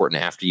why it's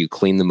important after you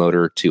clean the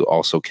motor to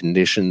also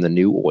condition the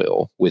new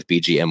oil with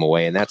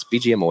BGMOA. And that's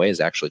BGMOA is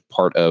actually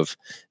part of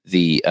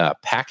the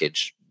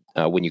package.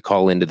 When you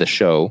call into the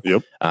show,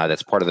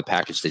 that's part of the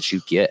package that you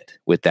get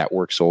with that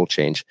Works oil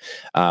change.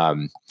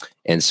 And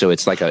so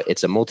it's a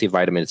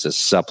multivitamin. It's a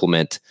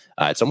supplement.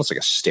 It's almost like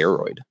a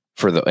steroid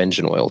for the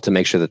engine oil to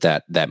make sure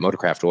that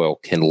Motorcraft oil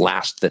can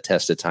last the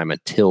test of time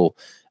until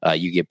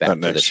you get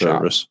back to the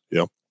service.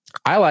 Yep.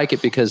 I like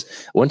it because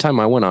one time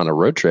I went on a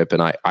road trip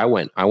and I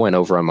went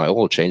over on my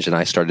oil change, and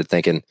I started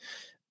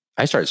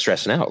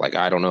stressing out. Like,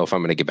 I don't know if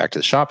I'm going to get back to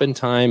the shop in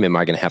time. Am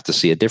I going to have to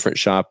see a different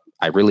shop?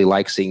 I really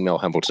like seeing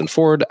Hambelton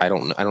Ford. I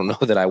don't know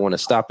that I want to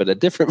stop at a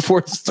different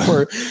Ford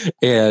store.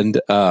 And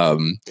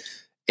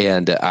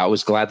I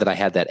was glad that I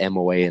had that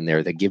MOA in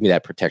there that gave me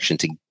that protection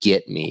to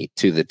get me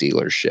to the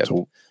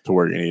dealership. To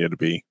where you needed to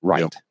be.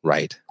 Right.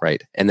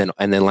 And then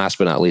last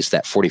but not least,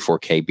 that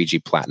 44K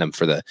BG Platinum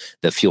for the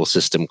fuel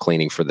system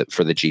cleaning for the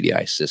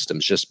GDI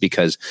systems, just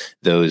because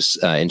those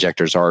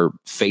injectors are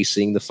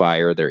facing the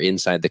fire, they're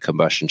inside the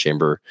combustion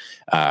chamber,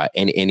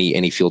 and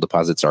any fuel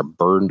deposits are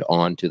burned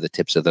onto the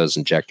tips of those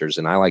injectors.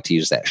 And I like to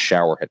use that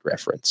shower head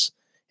reference.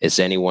 Has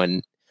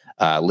anyone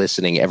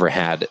listening ever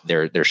had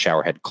their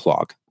shower head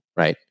clog?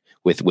 Right?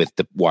 with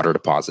the water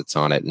deposits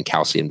on it and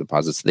calcium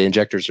deposits. The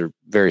injectors are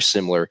very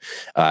similar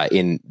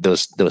in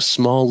those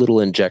small little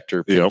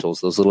injector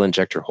pintles, those little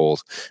injector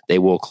holes. They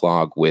will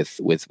clog with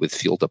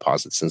fuel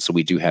deposits, and so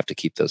we do have to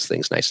keep those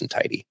things nice and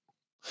tidy.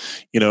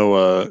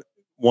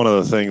 One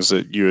of the things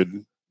that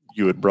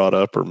you had brought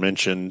up or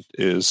mentioned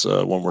is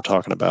when we're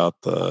talking about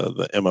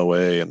the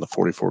MOA and the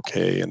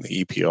 44K and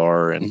the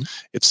EPR, and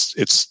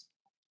it's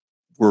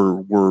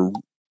we're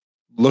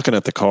looking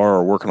at the car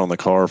or working on the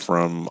car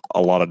from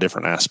a lot of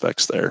different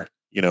aspects there.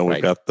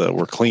 We've got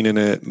we're cleaning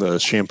it, the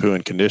shampoo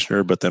and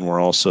conditioner, but then we're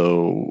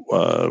also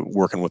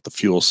working with the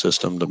fuel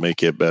system to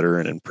make it better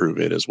and improve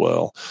it as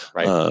well.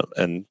 Right.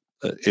 And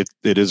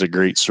it is a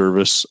great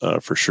service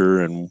for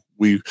sure. And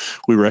we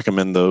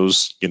recommend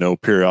those,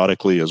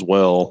 periodically as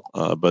well.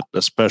 But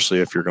especially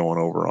if you're going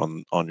over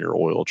on your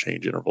oil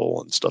change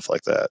interval and stuff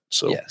like that.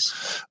 So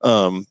yes.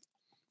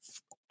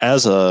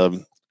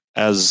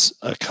 As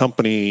a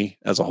company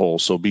as a whole,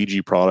 so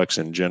BG Products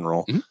in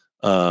general,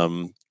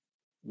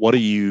 what do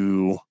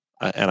you,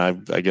 and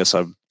I guess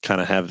I kind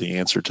of have the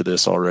answer to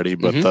this already,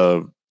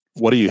 but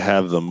what do you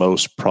have the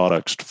most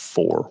products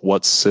for?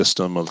 What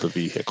system of the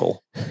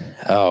vehicle?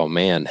 Oh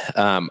man.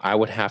 I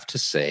would have to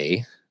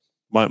say,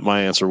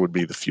 my answer would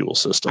be the fuel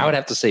system. I would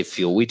have to say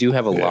fuel. We do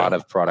have a lot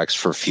of products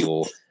for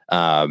fuel.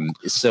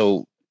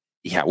 So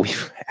yeah,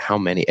 how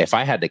many? If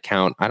I had to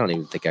count, I don't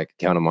even think I could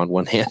count them on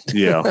one hand.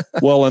 Yeah.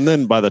 Well, and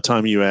then by the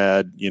time you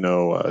add,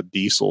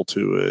 diesel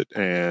to it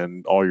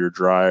and all your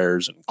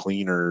dryers and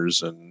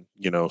cleaners and,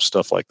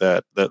 stuff like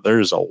that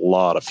there's a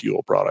lot of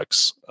fuel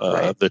products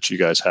that you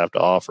guys have to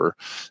offer.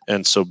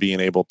 And so being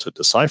able to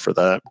decipher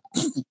that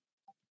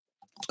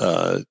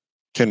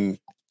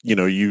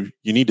you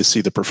need to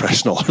see the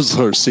professionals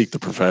or seek the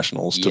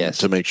professionals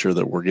to make sure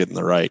that we're getting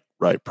the right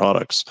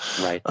products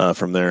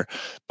from there.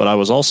 But I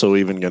was also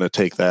even going to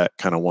take that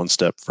kind of one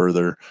step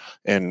further.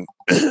 And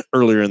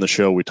earlier in the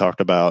show, we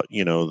talked about,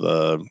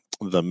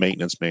 the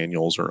maintenance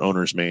manuals or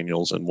owner's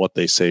manuals and what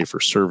they say for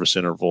service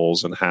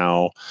intervals and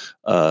how,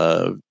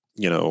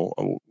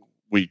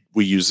 we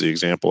use the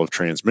example of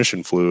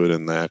transmission fluid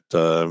and that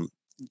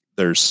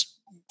there's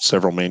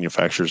several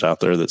manufacturers out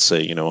there that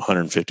say,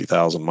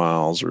 150,000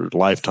 miles or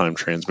lifetime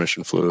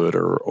transmission fluid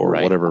or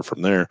whatever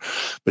from there.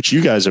 But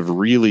you guys have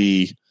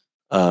really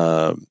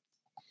have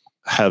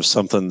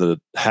something that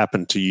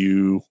happened to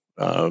you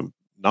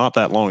not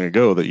that long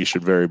ago that you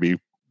should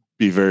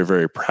be very,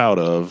 very proud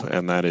of.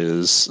 And that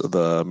is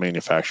the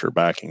manufacturer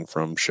backing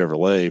from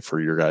Chevrolet for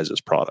your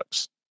guys'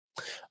 products.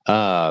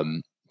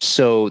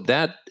 So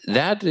that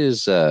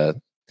is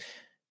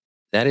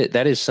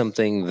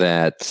something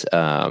that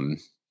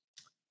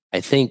I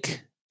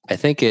think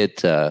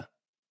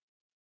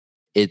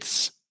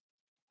it's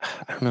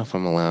I don't know if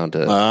I'm allowed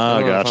to.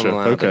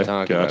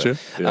 Gotcha.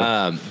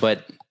 Yeah.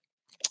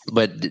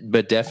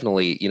 But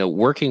definitely,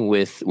 working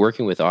with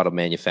auto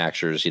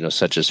manufacturers,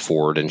 such as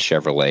Ford and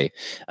Chevrolet,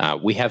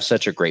 we have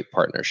such a great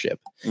partnership.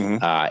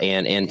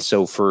 And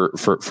so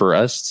for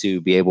us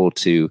to be able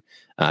to,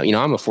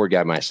 I'm a Ford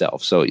guy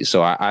myself, so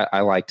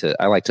I like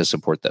to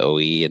support the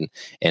OE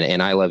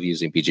and I love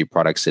using BG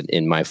products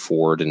in my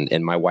Ford,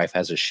 and my wife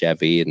has a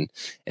Chevy,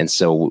 and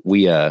so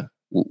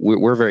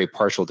we're very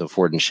partial to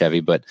Ford and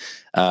Chevy, but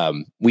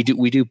we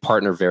do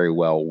partner very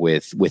well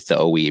with the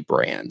OE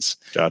brands.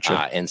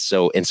 Gotcha. And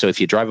so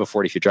if you drive a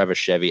Ford, if you drive a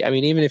Chevy, I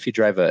mean, even if you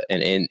drive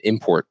an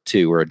import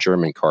too, or a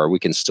German car, we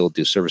can still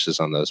do services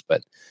on those.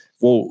 But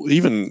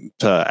even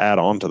to add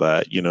on to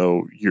that,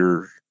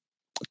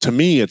 to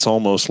me, it's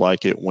almost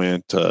like it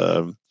went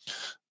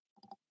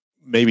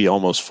maybe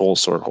almost full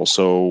circle.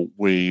 So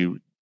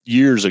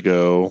years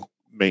ago,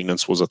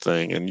 maintenance was a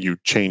thing, and you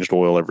changed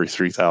oil every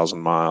 3,000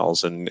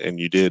 miles, and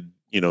you did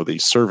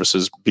these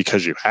services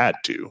because you had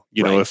to.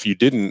 If you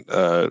didn't,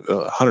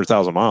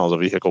 100,000 miles, a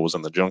vehicle was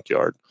in the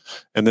junkyard.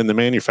 And then the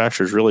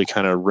manufacturers really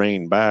kind of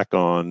reined back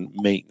on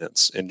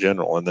maintenance in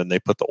general, and then they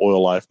put the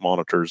oil life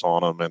monitors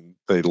on them, and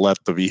they let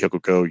the vehicle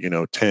go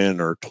 10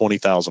 or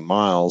 20,000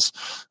 miles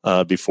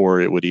before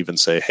it would even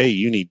say, hey,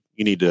 you need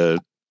to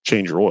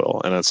change your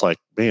oil. And it's like,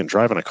 man,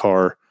 driving a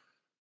car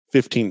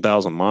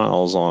 15,000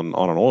 miles on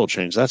an oil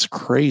change, that's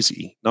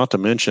crazy. Not to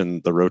mention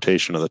the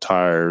rotation of the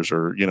tires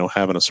or,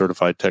 having a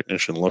certified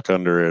technician look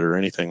under it or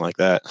anything like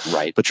that.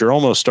 Right. But you're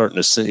almost starting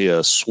to see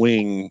a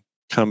swing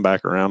come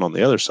back around on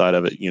the other side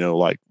of it.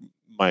 Like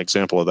my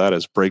example of that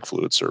is brake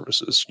fluid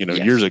services.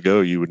 Years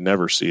ago, you would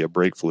never see a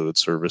brake fluid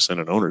service in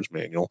an owner's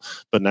manual,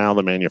 but now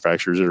the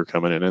manufacturers are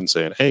coming in and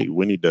saying, hey,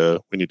 we need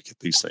to get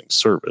these things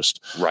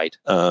serviced. Right.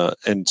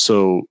 And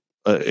so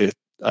I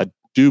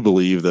do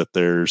believe that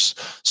there's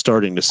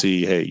starting to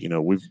see, hey,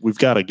 we've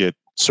got to get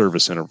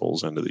service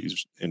intervals into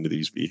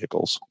these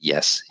vehicles.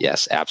 Yes,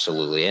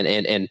 absolutely.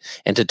 And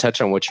to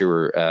touch on what you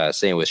were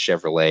saying with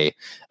Chevrolet,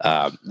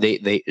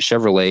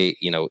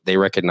 Chevrolet, they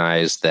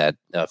recognize that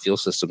fuel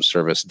system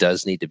service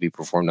does need to be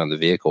performed on the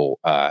vehicle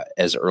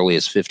as early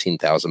as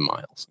 15,000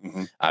 miles.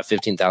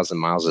 15,000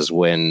 miles is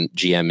when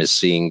GM is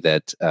seeing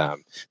that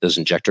those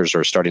injectors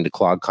are starting to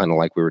clog, kind of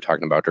like we were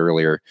talking about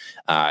earlier,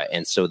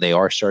 and so they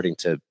are starting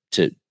to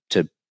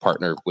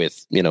partner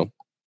with,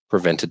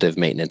 preventative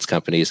maintenance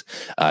companies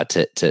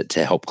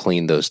to help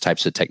clean those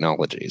types of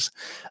technologies.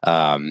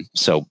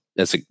 So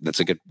that's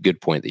a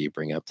good point that you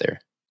bring up there.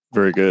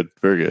 Very good.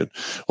 Very good.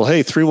 Well,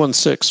 hey,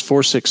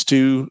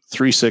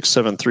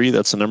 316-462-3673.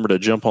 That's the number to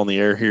jump on the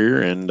air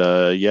here. And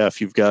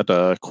if you've got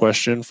a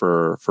question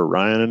for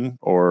Ryan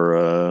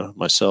or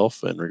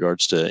myself in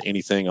regards to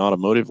anything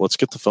automotive, let's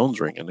get the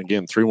phones ringing.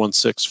 Again,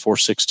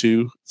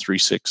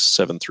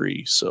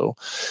 316-462-3673. So,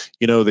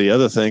 the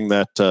other thing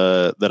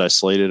that I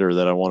slated or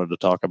that I wanted to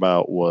talk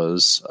about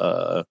was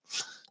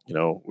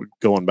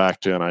going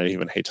back to, and I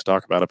even hate to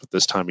talk about it, but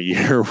this time of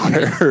year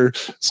where it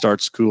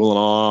starts cooling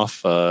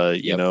off,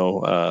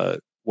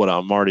 what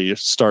I'm already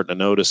starting to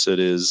notice it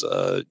is,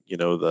 the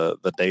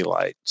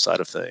daylight side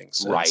of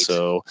things. Right. And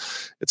so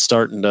it's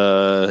starting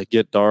to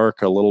get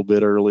dark a little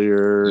bit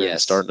earlier. Yes.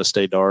 And starting to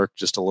stay dark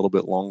just a little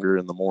bit longer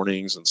in the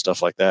mornings and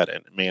stuff like that.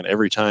 And man,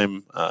 every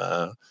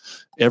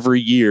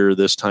year,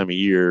 this time of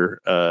year,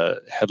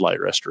 headlight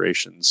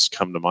restorations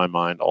come to my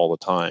mind all the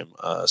time,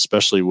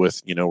 especially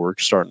with,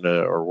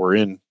 we're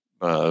in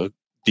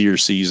deer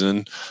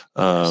season.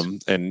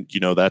 And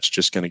that's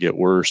just going to get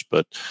worse,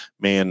 but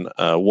man,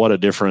 what a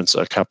difference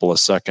a couple of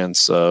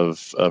seconds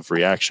of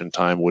reaction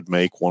time would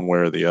make one way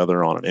or the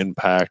other on an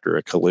impact or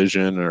a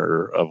collision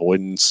or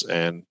avoidance.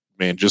 And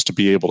man, just to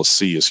be able to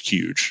see is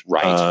huge.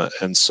 Right.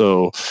 And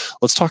so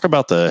let's talk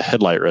about the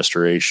headlight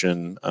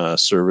restoration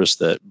service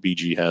that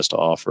BG has to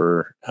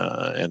offer.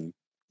 And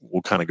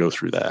we'll kind of go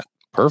through that.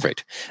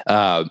 Perfect.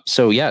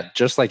 So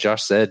just like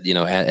Josh said,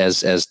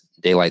 as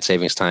daylight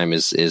savings time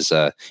is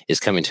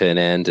coming to an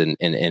end,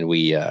 and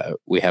we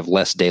have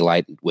less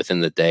daylight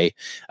within the day,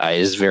 it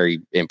is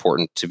very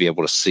important to be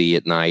able to see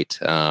at night.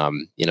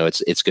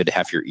 It's good to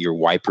have your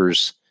wiper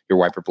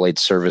blade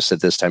service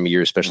at this time of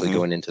year, especially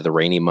going into the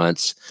rainy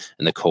months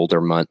and the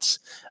colder months.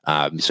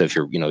 So if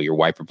your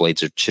wiper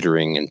blades are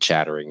chittering and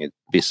chattering, it'd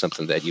be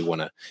something that you want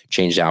to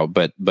change out.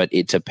 But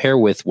to pair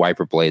with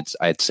wiper blades,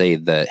 I'd say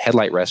the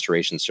headlight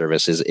restoration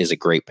service is a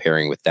great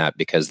pairing with that,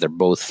 because they're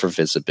both for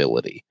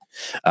visibility.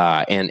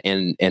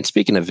 And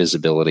speaking of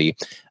visibility,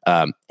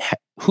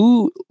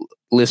 who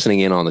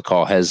listening in on the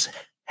call has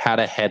had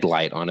a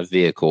headlight on a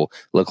vehicle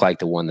look like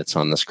the one that's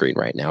on the screen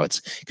right now?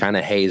 It's kind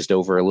of hazed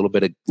over, a little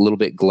bit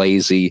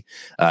glazy.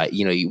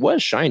 It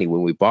was shiny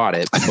when we bought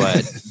it,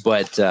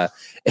 but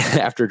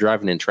after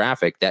driving in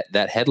traffic,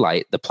 that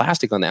headlight, the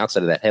plastic on the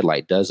outside of that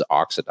headlight does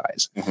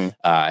oxidize.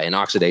 And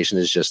oxidation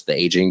is just the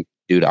aging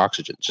due to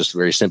oxygen. It's just a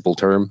very simple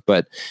term,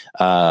 but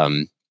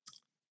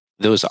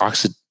those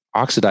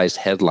oxidized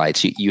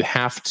headlights, you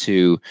have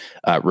to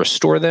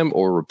restore them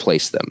or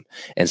replace them.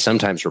 And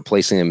sometimes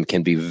replacing them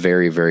can be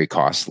very, very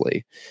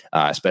costly,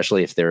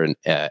 especially if they're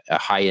a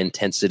high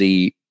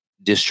intensity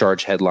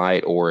discharge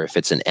headlight, or if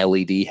it's an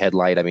LED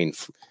headlight. I mean,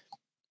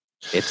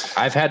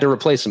 I've had to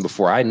replace them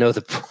before. I know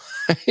the price.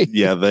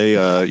 Yeah, they,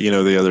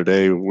 the other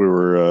day we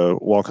were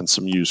walking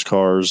some used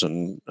cars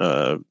and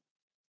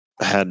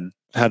had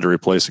to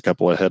replace a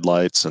couple of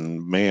headlights,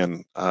 and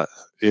man,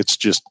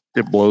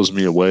 it blows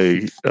me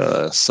away,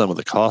 some of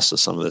the cost of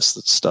some of this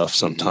stuff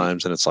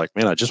sometimes. And it's like,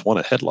 man, I just want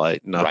a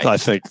headlight. And Right. I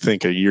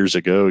think of years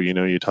ago,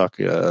 you talk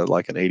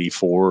like an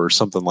 84 or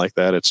something like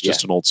that. It's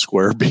just an old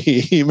square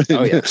beam.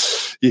 Oh, yeah.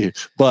 Yeah.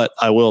 But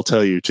I will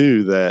tell you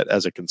too, that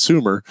as a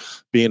consumer,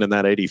 being in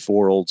that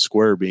 84 old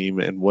square beam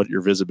and what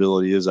your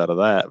visibility is out of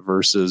that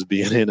versus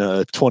being in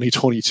a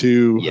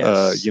 2022,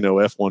 Yes.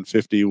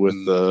 F-150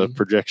 with the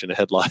projection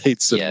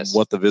headlights and Yes.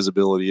 what the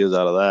visibility is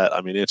out of that.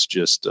 I mean, it's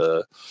just,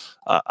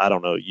 I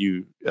don't know,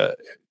 you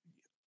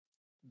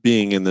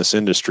being in this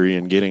industry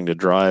and getting to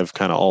drive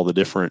kind of all the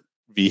different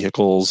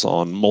vehicles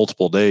on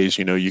multiple days,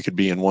 you could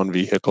be in one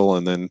vehicle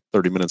and then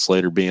 30 minutes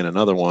later be in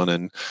another one.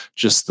 And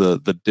just the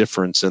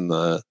difference in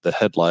the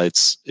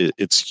headlights,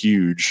 it's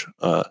huge.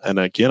 And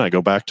again, I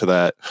go back to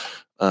that,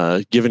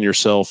 giving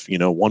yourself,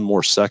 one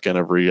more second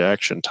of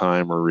reaction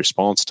time or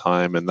response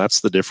time. And that's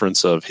the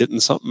difference of hitting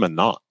something and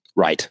not.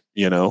 Right.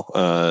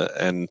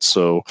 And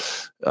so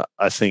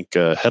I think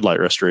headlight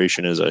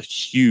restoration is a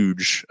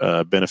huge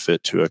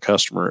benefit to a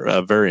customer,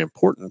 a very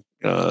important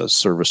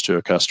service to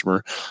a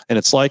customer. And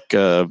it's like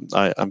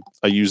I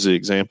use the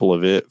example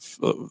of it,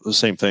 the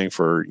same thing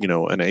for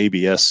an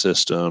ABS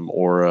system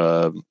or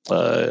a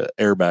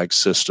airbag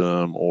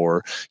system,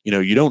 or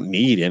you don't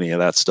need any of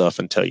that stuff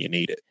until you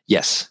need it.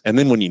 Yes. And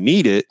then when you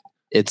need it,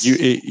 It's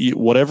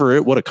whatever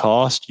it would have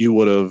cost, you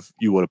would have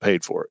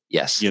paid for it.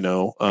 yes.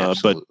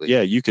 But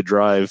yeah, you could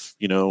drive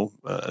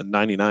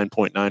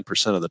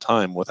 99.9% of the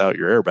time without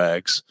your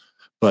airbags,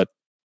 but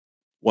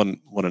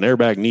when an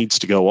airbag needs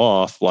to go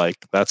off,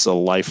 like that's a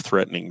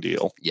life-threatening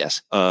deal.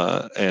 Yes.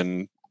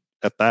 And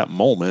at that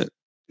moment,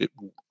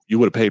 you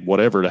would have paid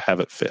whatever to have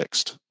it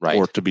fixed, Right.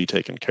 or to be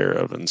taken care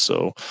of. And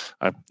so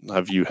I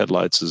view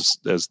headlights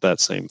as that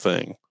same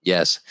thing.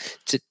 Yes.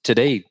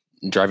 Today,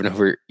 driving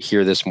over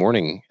here this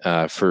morning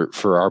for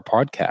our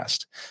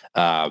podcast,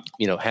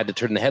 had to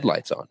turn the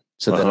headlights on.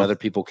 so that other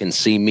people can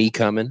see me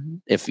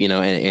coming. If you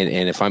know,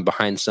 and if I'm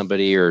behind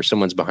somebody or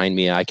someone's behind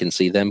me, I can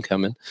see them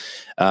coming.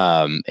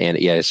 And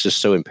yeah, it's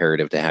just so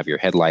imperative to have your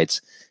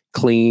headlights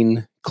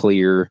clean,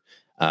 clear.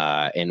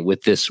 And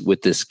with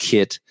this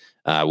kit,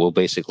 we'll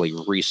basically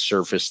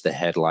resurface the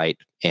headlight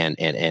and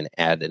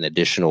add an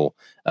additional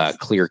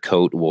clear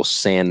coat. We'll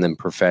sand them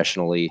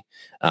professionally,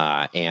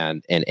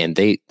 and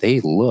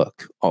they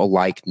look all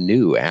like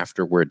new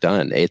after we're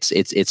done.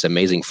 It's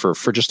amazing for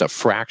just a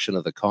fraction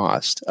of the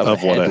cost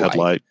of what a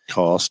headlight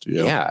cost.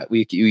 Yeah,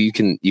 you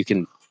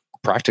can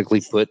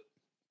practically put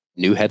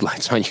new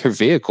headlights on your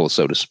vehicle,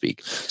 so to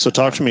speak. So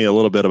talk to me a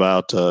little bit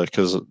about,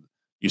 because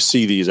you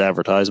see these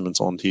advertisements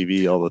on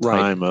TV all the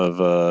time of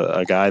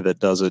a guy that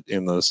does it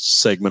in the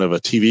segment of a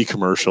TV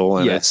commercial,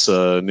 and it's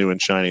new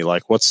and shiny.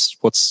 Like what's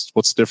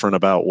different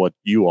about what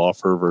you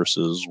offer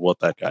versus what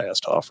that guy has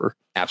to offer?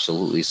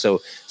 Absolutely. So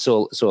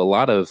a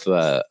lot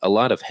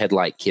of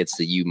headlight kits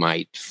that you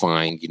might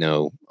find,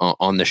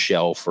 on the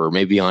shelf or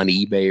maybe on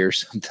eBay or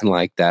something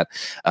like that,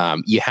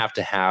 you have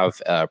to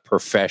have a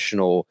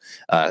professional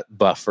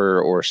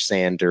buffer or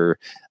sander,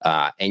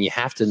 and you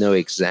have to know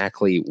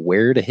exactly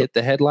where to hit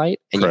the headlight,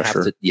 and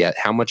pressure. you have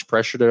to how much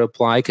pressure to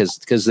apply,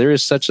 because there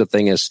is such a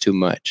thing as too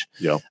much.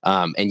 Yeah.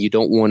 And you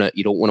don't want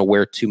to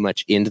wear too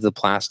much into the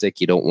plastic.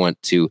 You don't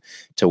want to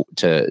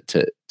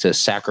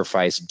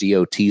sacrifice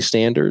DOT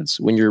standards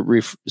when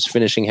you're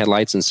finishing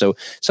headlights. And so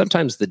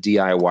sometimes the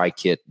DIY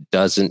kit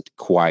doesn't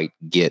quite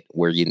get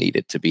where you need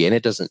it to be, and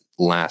it doesn't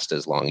last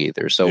as long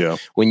either. So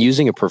when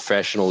using a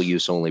professional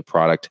use only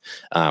product,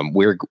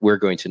 we're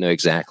going to know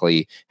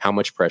exactly how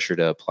much pressure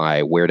to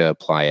apply, where to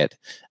apply it.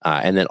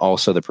 And then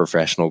also the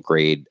professional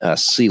grade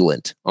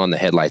sealant on the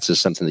headlights is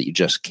something that you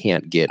just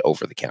can't get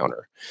over the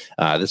counter.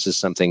 This is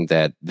something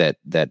that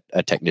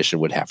a technician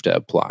would have to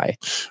apply.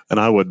 And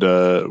I would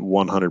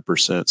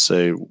 100%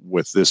 say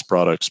with this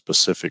product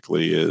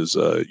specifically is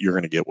you're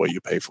going to get what you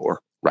pay for.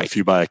 Right. If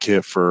you buy a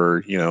kit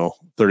for,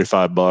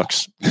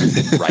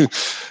 $35,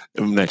 right.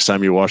 Next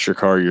time you wash your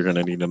car, you're going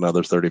to need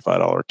another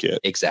 $35 kit.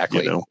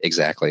 Exactly.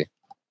 Exactly.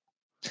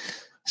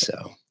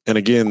 So, and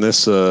again,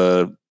 this,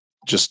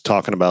 just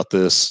talking about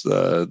this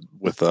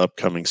with the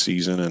upcoming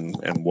season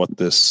and what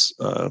this,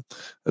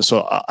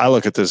 so I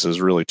look at this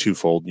as really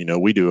twofold.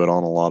 We do it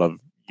on a lot of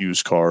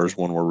used cars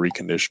when we're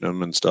reconditioning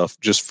them and stuff,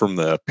 just from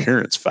the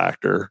appearance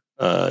factor,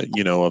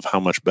 of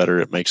how much better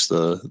it makes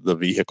the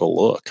vehicle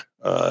look,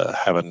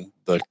 having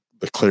the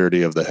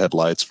clarity of the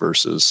headlights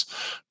versus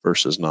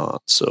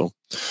not. So,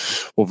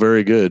 well,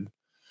 very good.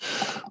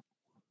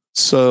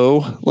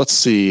 So let's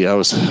see.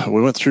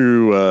 We went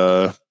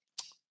through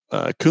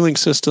cooling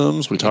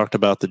systems. We talked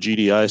about the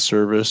GDI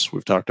service.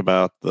 We've talked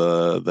about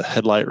the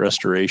headlight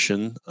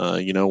restoration.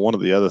 One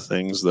of the other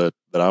things that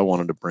I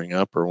wanted to bring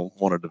up or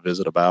wanted to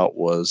visit about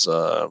was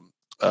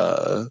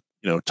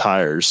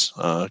tires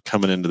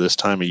coming into this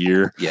time of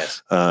year.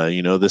 Yes.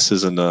 This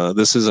isn't a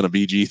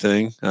BG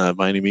thing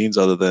by any means,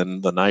 other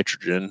than the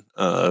nitrogen.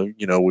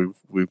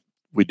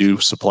 We do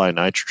supply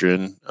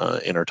nitrogen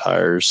in our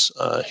tires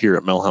here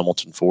at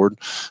Hambelton Ford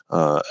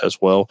as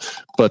well,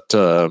 but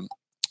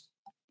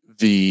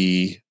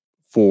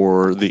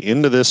for the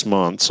end of this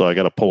month, so I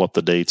got to pull up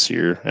the dates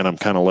here, and I'm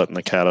kind of letting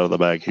the cat out of the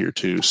bag here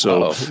too.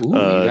 So, you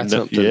got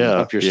something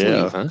up your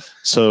sleeve, huh?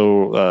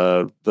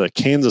 So, the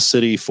Kansas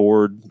City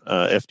Ford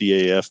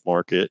FDAF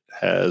market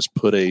has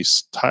put a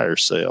tire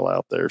sale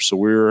out there. So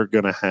we're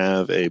going to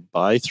have a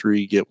buy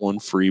 3 get 1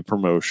 free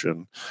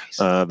promotion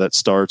that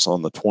starts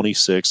on the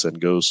 26th and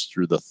goes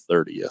through the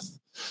 30th.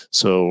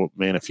 So,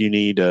 man, if you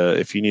need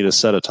a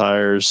set of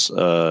tires,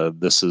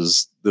 this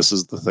is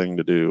the thing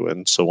to do.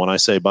 And so when I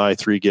say buy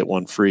 3 get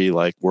 1 free,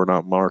 like we're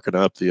not marking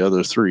up the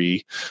other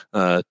 3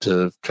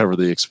 to cover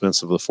the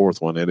expense of the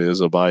 4th one. It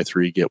is a buy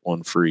 3 get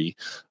 1 free.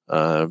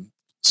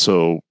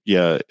 So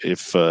yeah,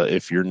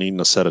 if you're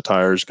needing a set of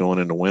tires going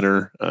into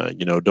winter,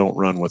 don't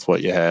run with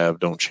what you have.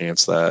 Don't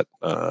chance that.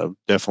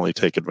 Definitely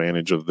take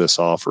advantage of this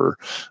offer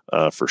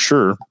for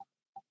sure.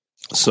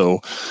 So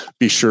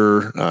be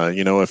sure,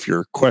 if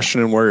you're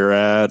questioning where you're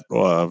at,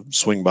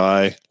 swing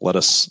by, let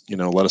us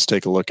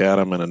take a look at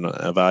them and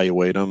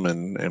evaluate them,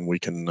 and we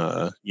can,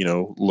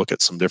 look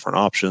at some different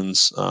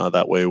options.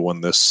 That way,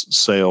 when this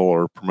sale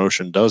or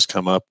promotion does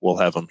come up, we'll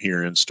have them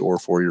here in store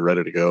for you,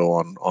 ready to go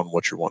on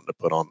what you're wanting to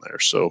put on there.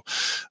 So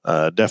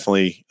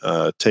definitely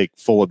take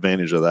full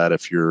advantage of that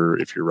if you're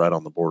right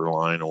on the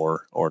borderline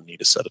or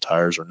need a set of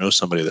tires or know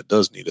somebody that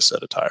does need a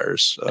set of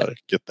tires.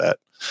 Get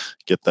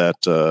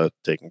that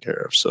taken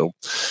care of. So,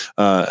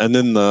 and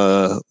then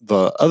the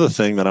other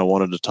thing that I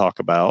wanted to talk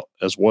about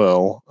as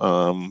well,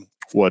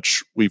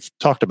 which we've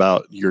talked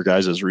about your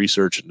guys'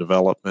 research and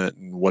development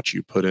and what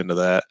you put into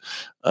that.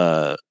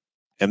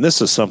 And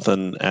this is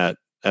something at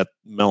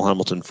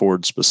Hambelton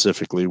Ford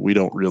specifically, we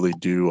don't really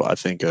do, I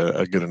think,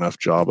 a good enough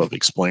job of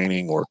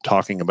explaining or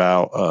talking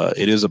about.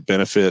 It is a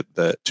benefit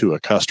that to a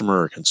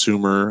customer or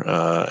consumer,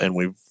 and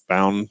we've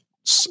found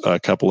a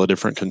couple of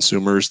different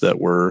consumers that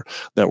were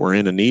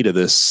in a need of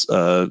this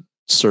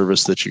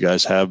service that you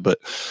guys have. But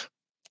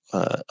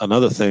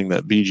another thing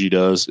that BG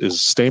does is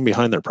stand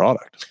behind their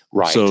product.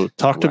 Right. So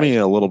talk to me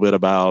a little bit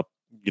about,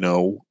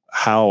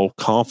 how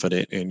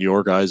confident in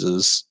your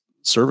guys'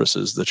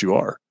 services that you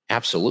are.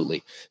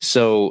 Absolutely.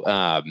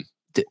 So,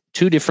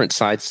 two different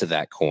sides to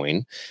that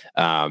coin.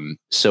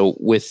 So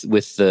with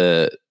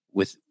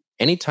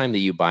any time that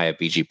you buy a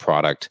BG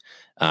product,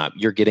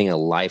 you're getting a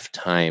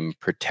lifetime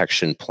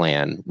protection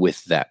plan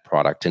with that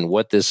product. And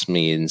what this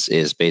means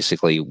is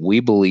basically, we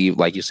believe,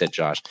 like you said,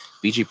 Josh,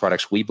 BG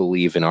products, we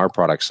believe in our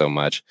products so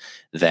much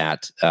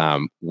that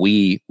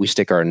we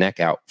stick our neck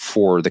out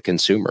for the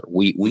consumer.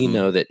 We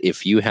know that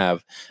if you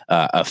have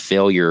a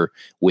failure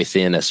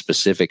within a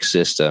specific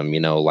system,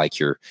 like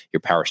your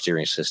power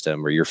steering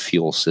system or your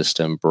fuel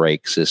system,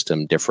 brake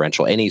system,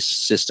 differential, any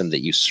system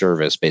that you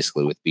service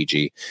basically with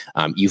BG,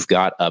 you've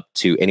got up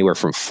to anywhere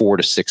from $4,000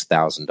 to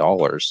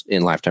 $6,000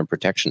 in lifetime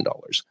protection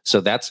dollars.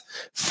 So that's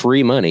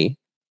free money,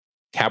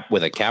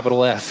 with a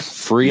capital F,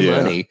 free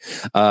money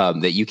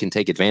that you can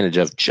take advantage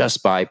of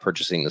just by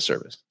purchasing the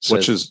service. So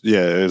which is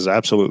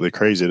absolutely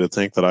crazy to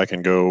think that I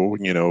can go,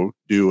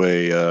 do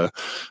a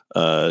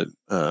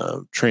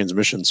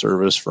transmission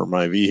service for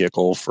my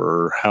vehicle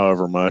for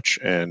however much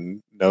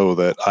and know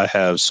that I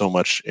have so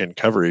much in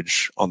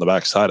coverage on the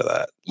backside of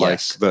that.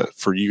 Yes. Like that,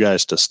 for you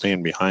guys to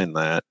stand behind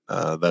that,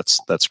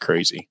 that's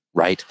crazy.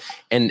 Right.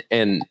 And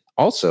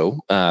also,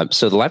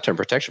 so the lifetime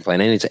protection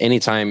plan,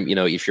 anytime,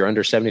 if you're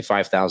under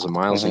 75,000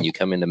 miles and you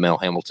come into Mel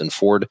Hambelton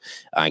Ford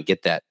and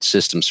get that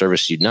system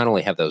service, you not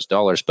only have those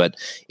dollars, but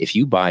if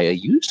you buy a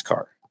used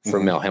car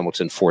from Mel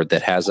Hambelton Ford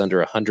that has under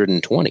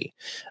 120,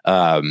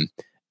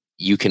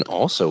 you can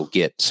also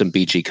get some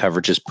BG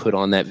coverages put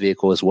on that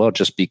vehicle as well,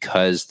 just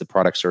because the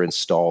products are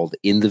installed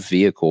in the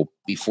vehicle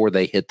before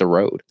they hit the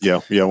road. Yeah.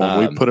 When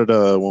we put it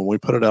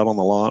out on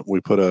the lot, we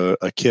put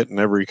a kit in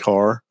every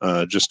car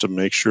just to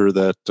make sure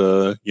that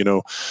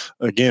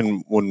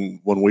again,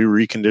 when we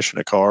recondition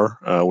a car,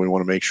 we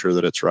want to make sure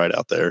that it's right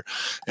out there.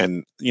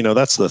 And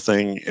that's the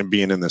thing, and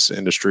being in this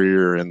industry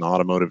or in the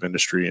automotive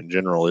industry in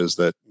general, is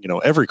that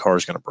every car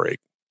is going to break.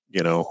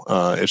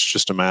 It's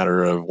just a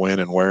matter of when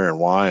and where and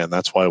why. And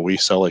that's why we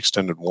sell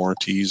extended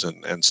warranties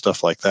and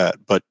stuff like that.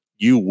 But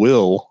you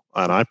will,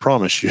 and I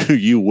promise you,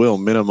 you will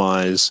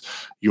minimize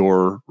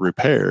your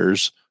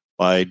repairs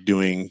by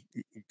doing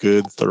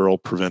good, thorough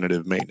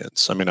preventative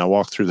maintenance. I mean, I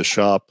walk through the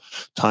shop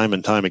time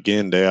and time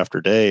again, day after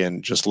day,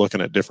 and just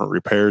looking at different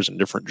repairs and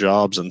different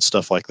jobs and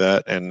stuff like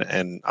that.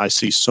 And I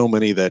see so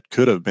many that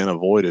could have been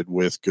avoided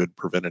with good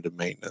preventative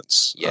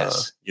maintenance.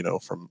 Yes.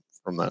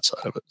 From that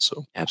side of it.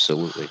 So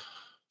absolutely.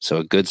 So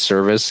a good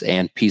service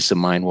and peace of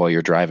mind while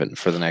you're driving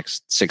for the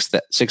next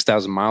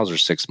 6,000 miles or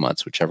 6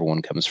 months, whichever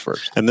one comes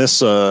first. And this,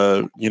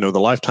 the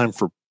lifetime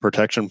for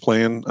protection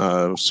plan.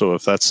 So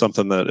if that's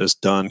something that is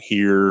done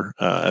here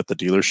at the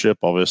dealership,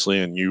 obviously,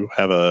 and you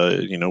have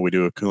we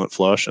do a coolant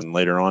flush, and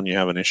later on you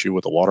have an issue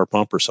with a water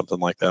pump or something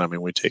like that. I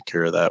mean, we take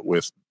care of that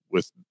with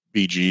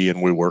BG,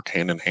 and we work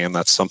hand in hand.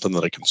 That's something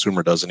that a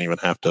consumer doesn't even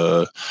have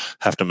to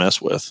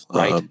mess with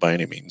by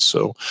any means.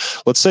 So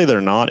let's say they're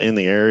not in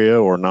the area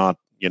or not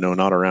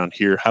around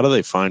here. How do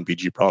they find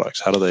BG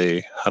products? How do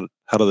they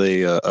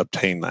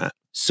obtain that?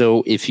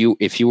 So if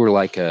you were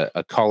like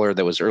a caller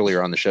that was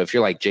earlier on the show, if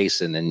you're like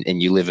Jason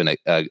and you live in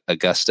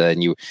Augusta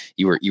and you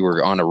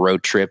were on a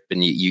road trip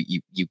and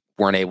you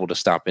weren't able to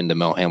stop into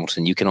Mel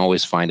Hambelton, you can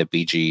always find a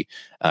BG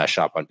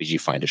shop on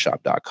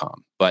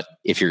bgfindashop.com. But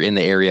if you're in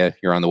the area,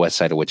 you're on the west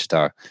side of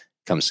Wichita,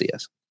 come see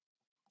us.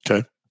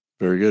 Okay.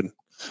 Very good.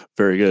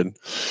 Very good.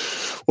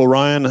 Well,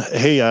 Ryan,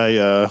 hey,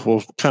 I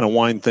will kind of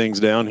wind things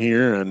down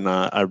here, and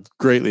I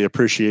greatly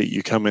appreciate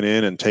you coming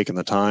in and taking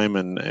the time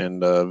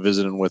and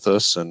visiting with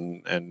us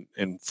and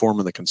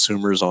informing the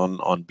consumers on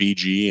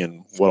BG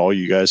and what all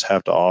you guys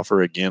have to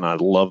offer. Again, I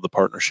love the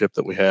partnership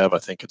that we have. I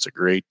think it's a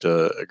great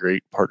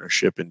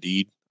partnership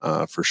indeed.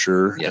 For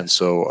sure. Yes. And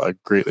so I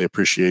greatly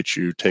appreciate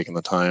you taking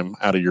the time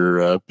out of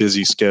your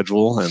busy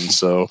schedule. And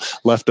so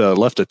left a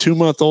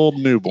 2-month-old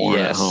newborn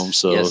at home.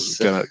 So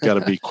got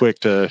to be quick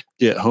to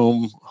get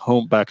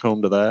back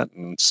home to that.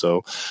 And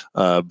so,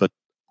 but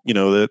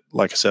that,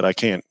 like I said, I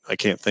can't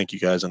thank you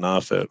guys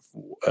enough at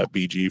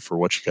BG for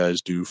what you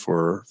guys do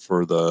for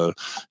the,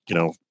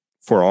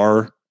 for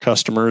our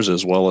customers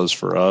as well as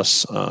for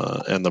us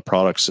and the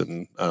products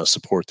and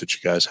support that you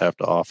guys have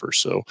to offer.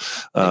 So,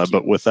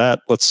 but with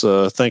that, let's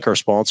thank our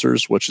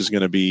sponsors, which is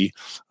going to be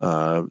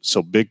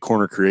Big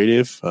Corner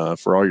Creative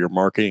for all your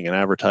marketing and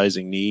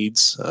advertising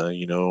needs.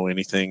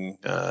 Anything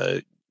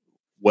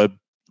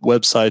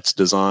websites,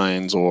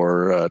 designs,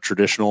 or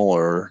traditional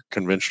or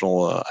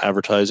conventional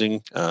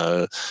advertising.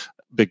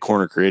 Big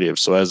Corner Creative.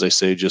 So as I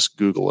say, just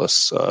Google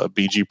us,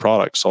 BG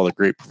Products, all the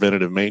great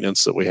preventative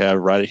maintenance that we have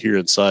right here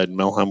inside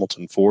Mel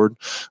Hambelton Ford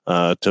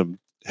to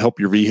help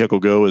your vehicle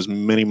go as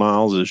many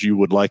miles as you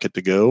would like it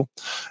to go.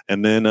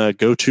 And then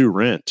Go To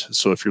Rent.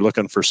 So if you're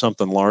looking for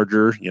something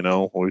larger,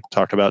 we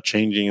talked about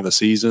changing the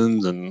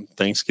seasons, and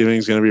Thanksgiving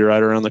is going to be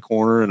right around the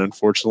corner. And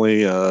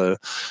unfortunately,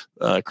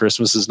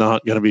 Christmas is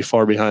not going to be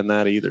far behind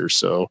that either.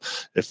 So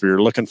if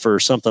you're looking for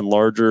something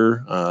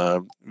larger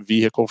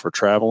vehicle for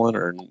traveling,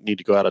 or need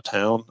to go out of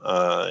town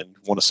and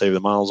want to save the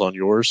miles on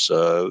yours,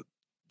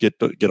 get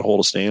a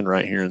hold of Stan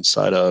right here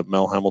inside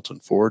Mel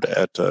Hambelton Ford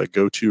at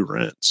Go To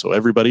Rent. So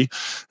everybody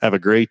have a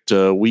great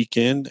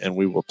weekend, and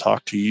we will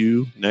talk to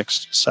you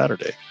next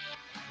Saturday.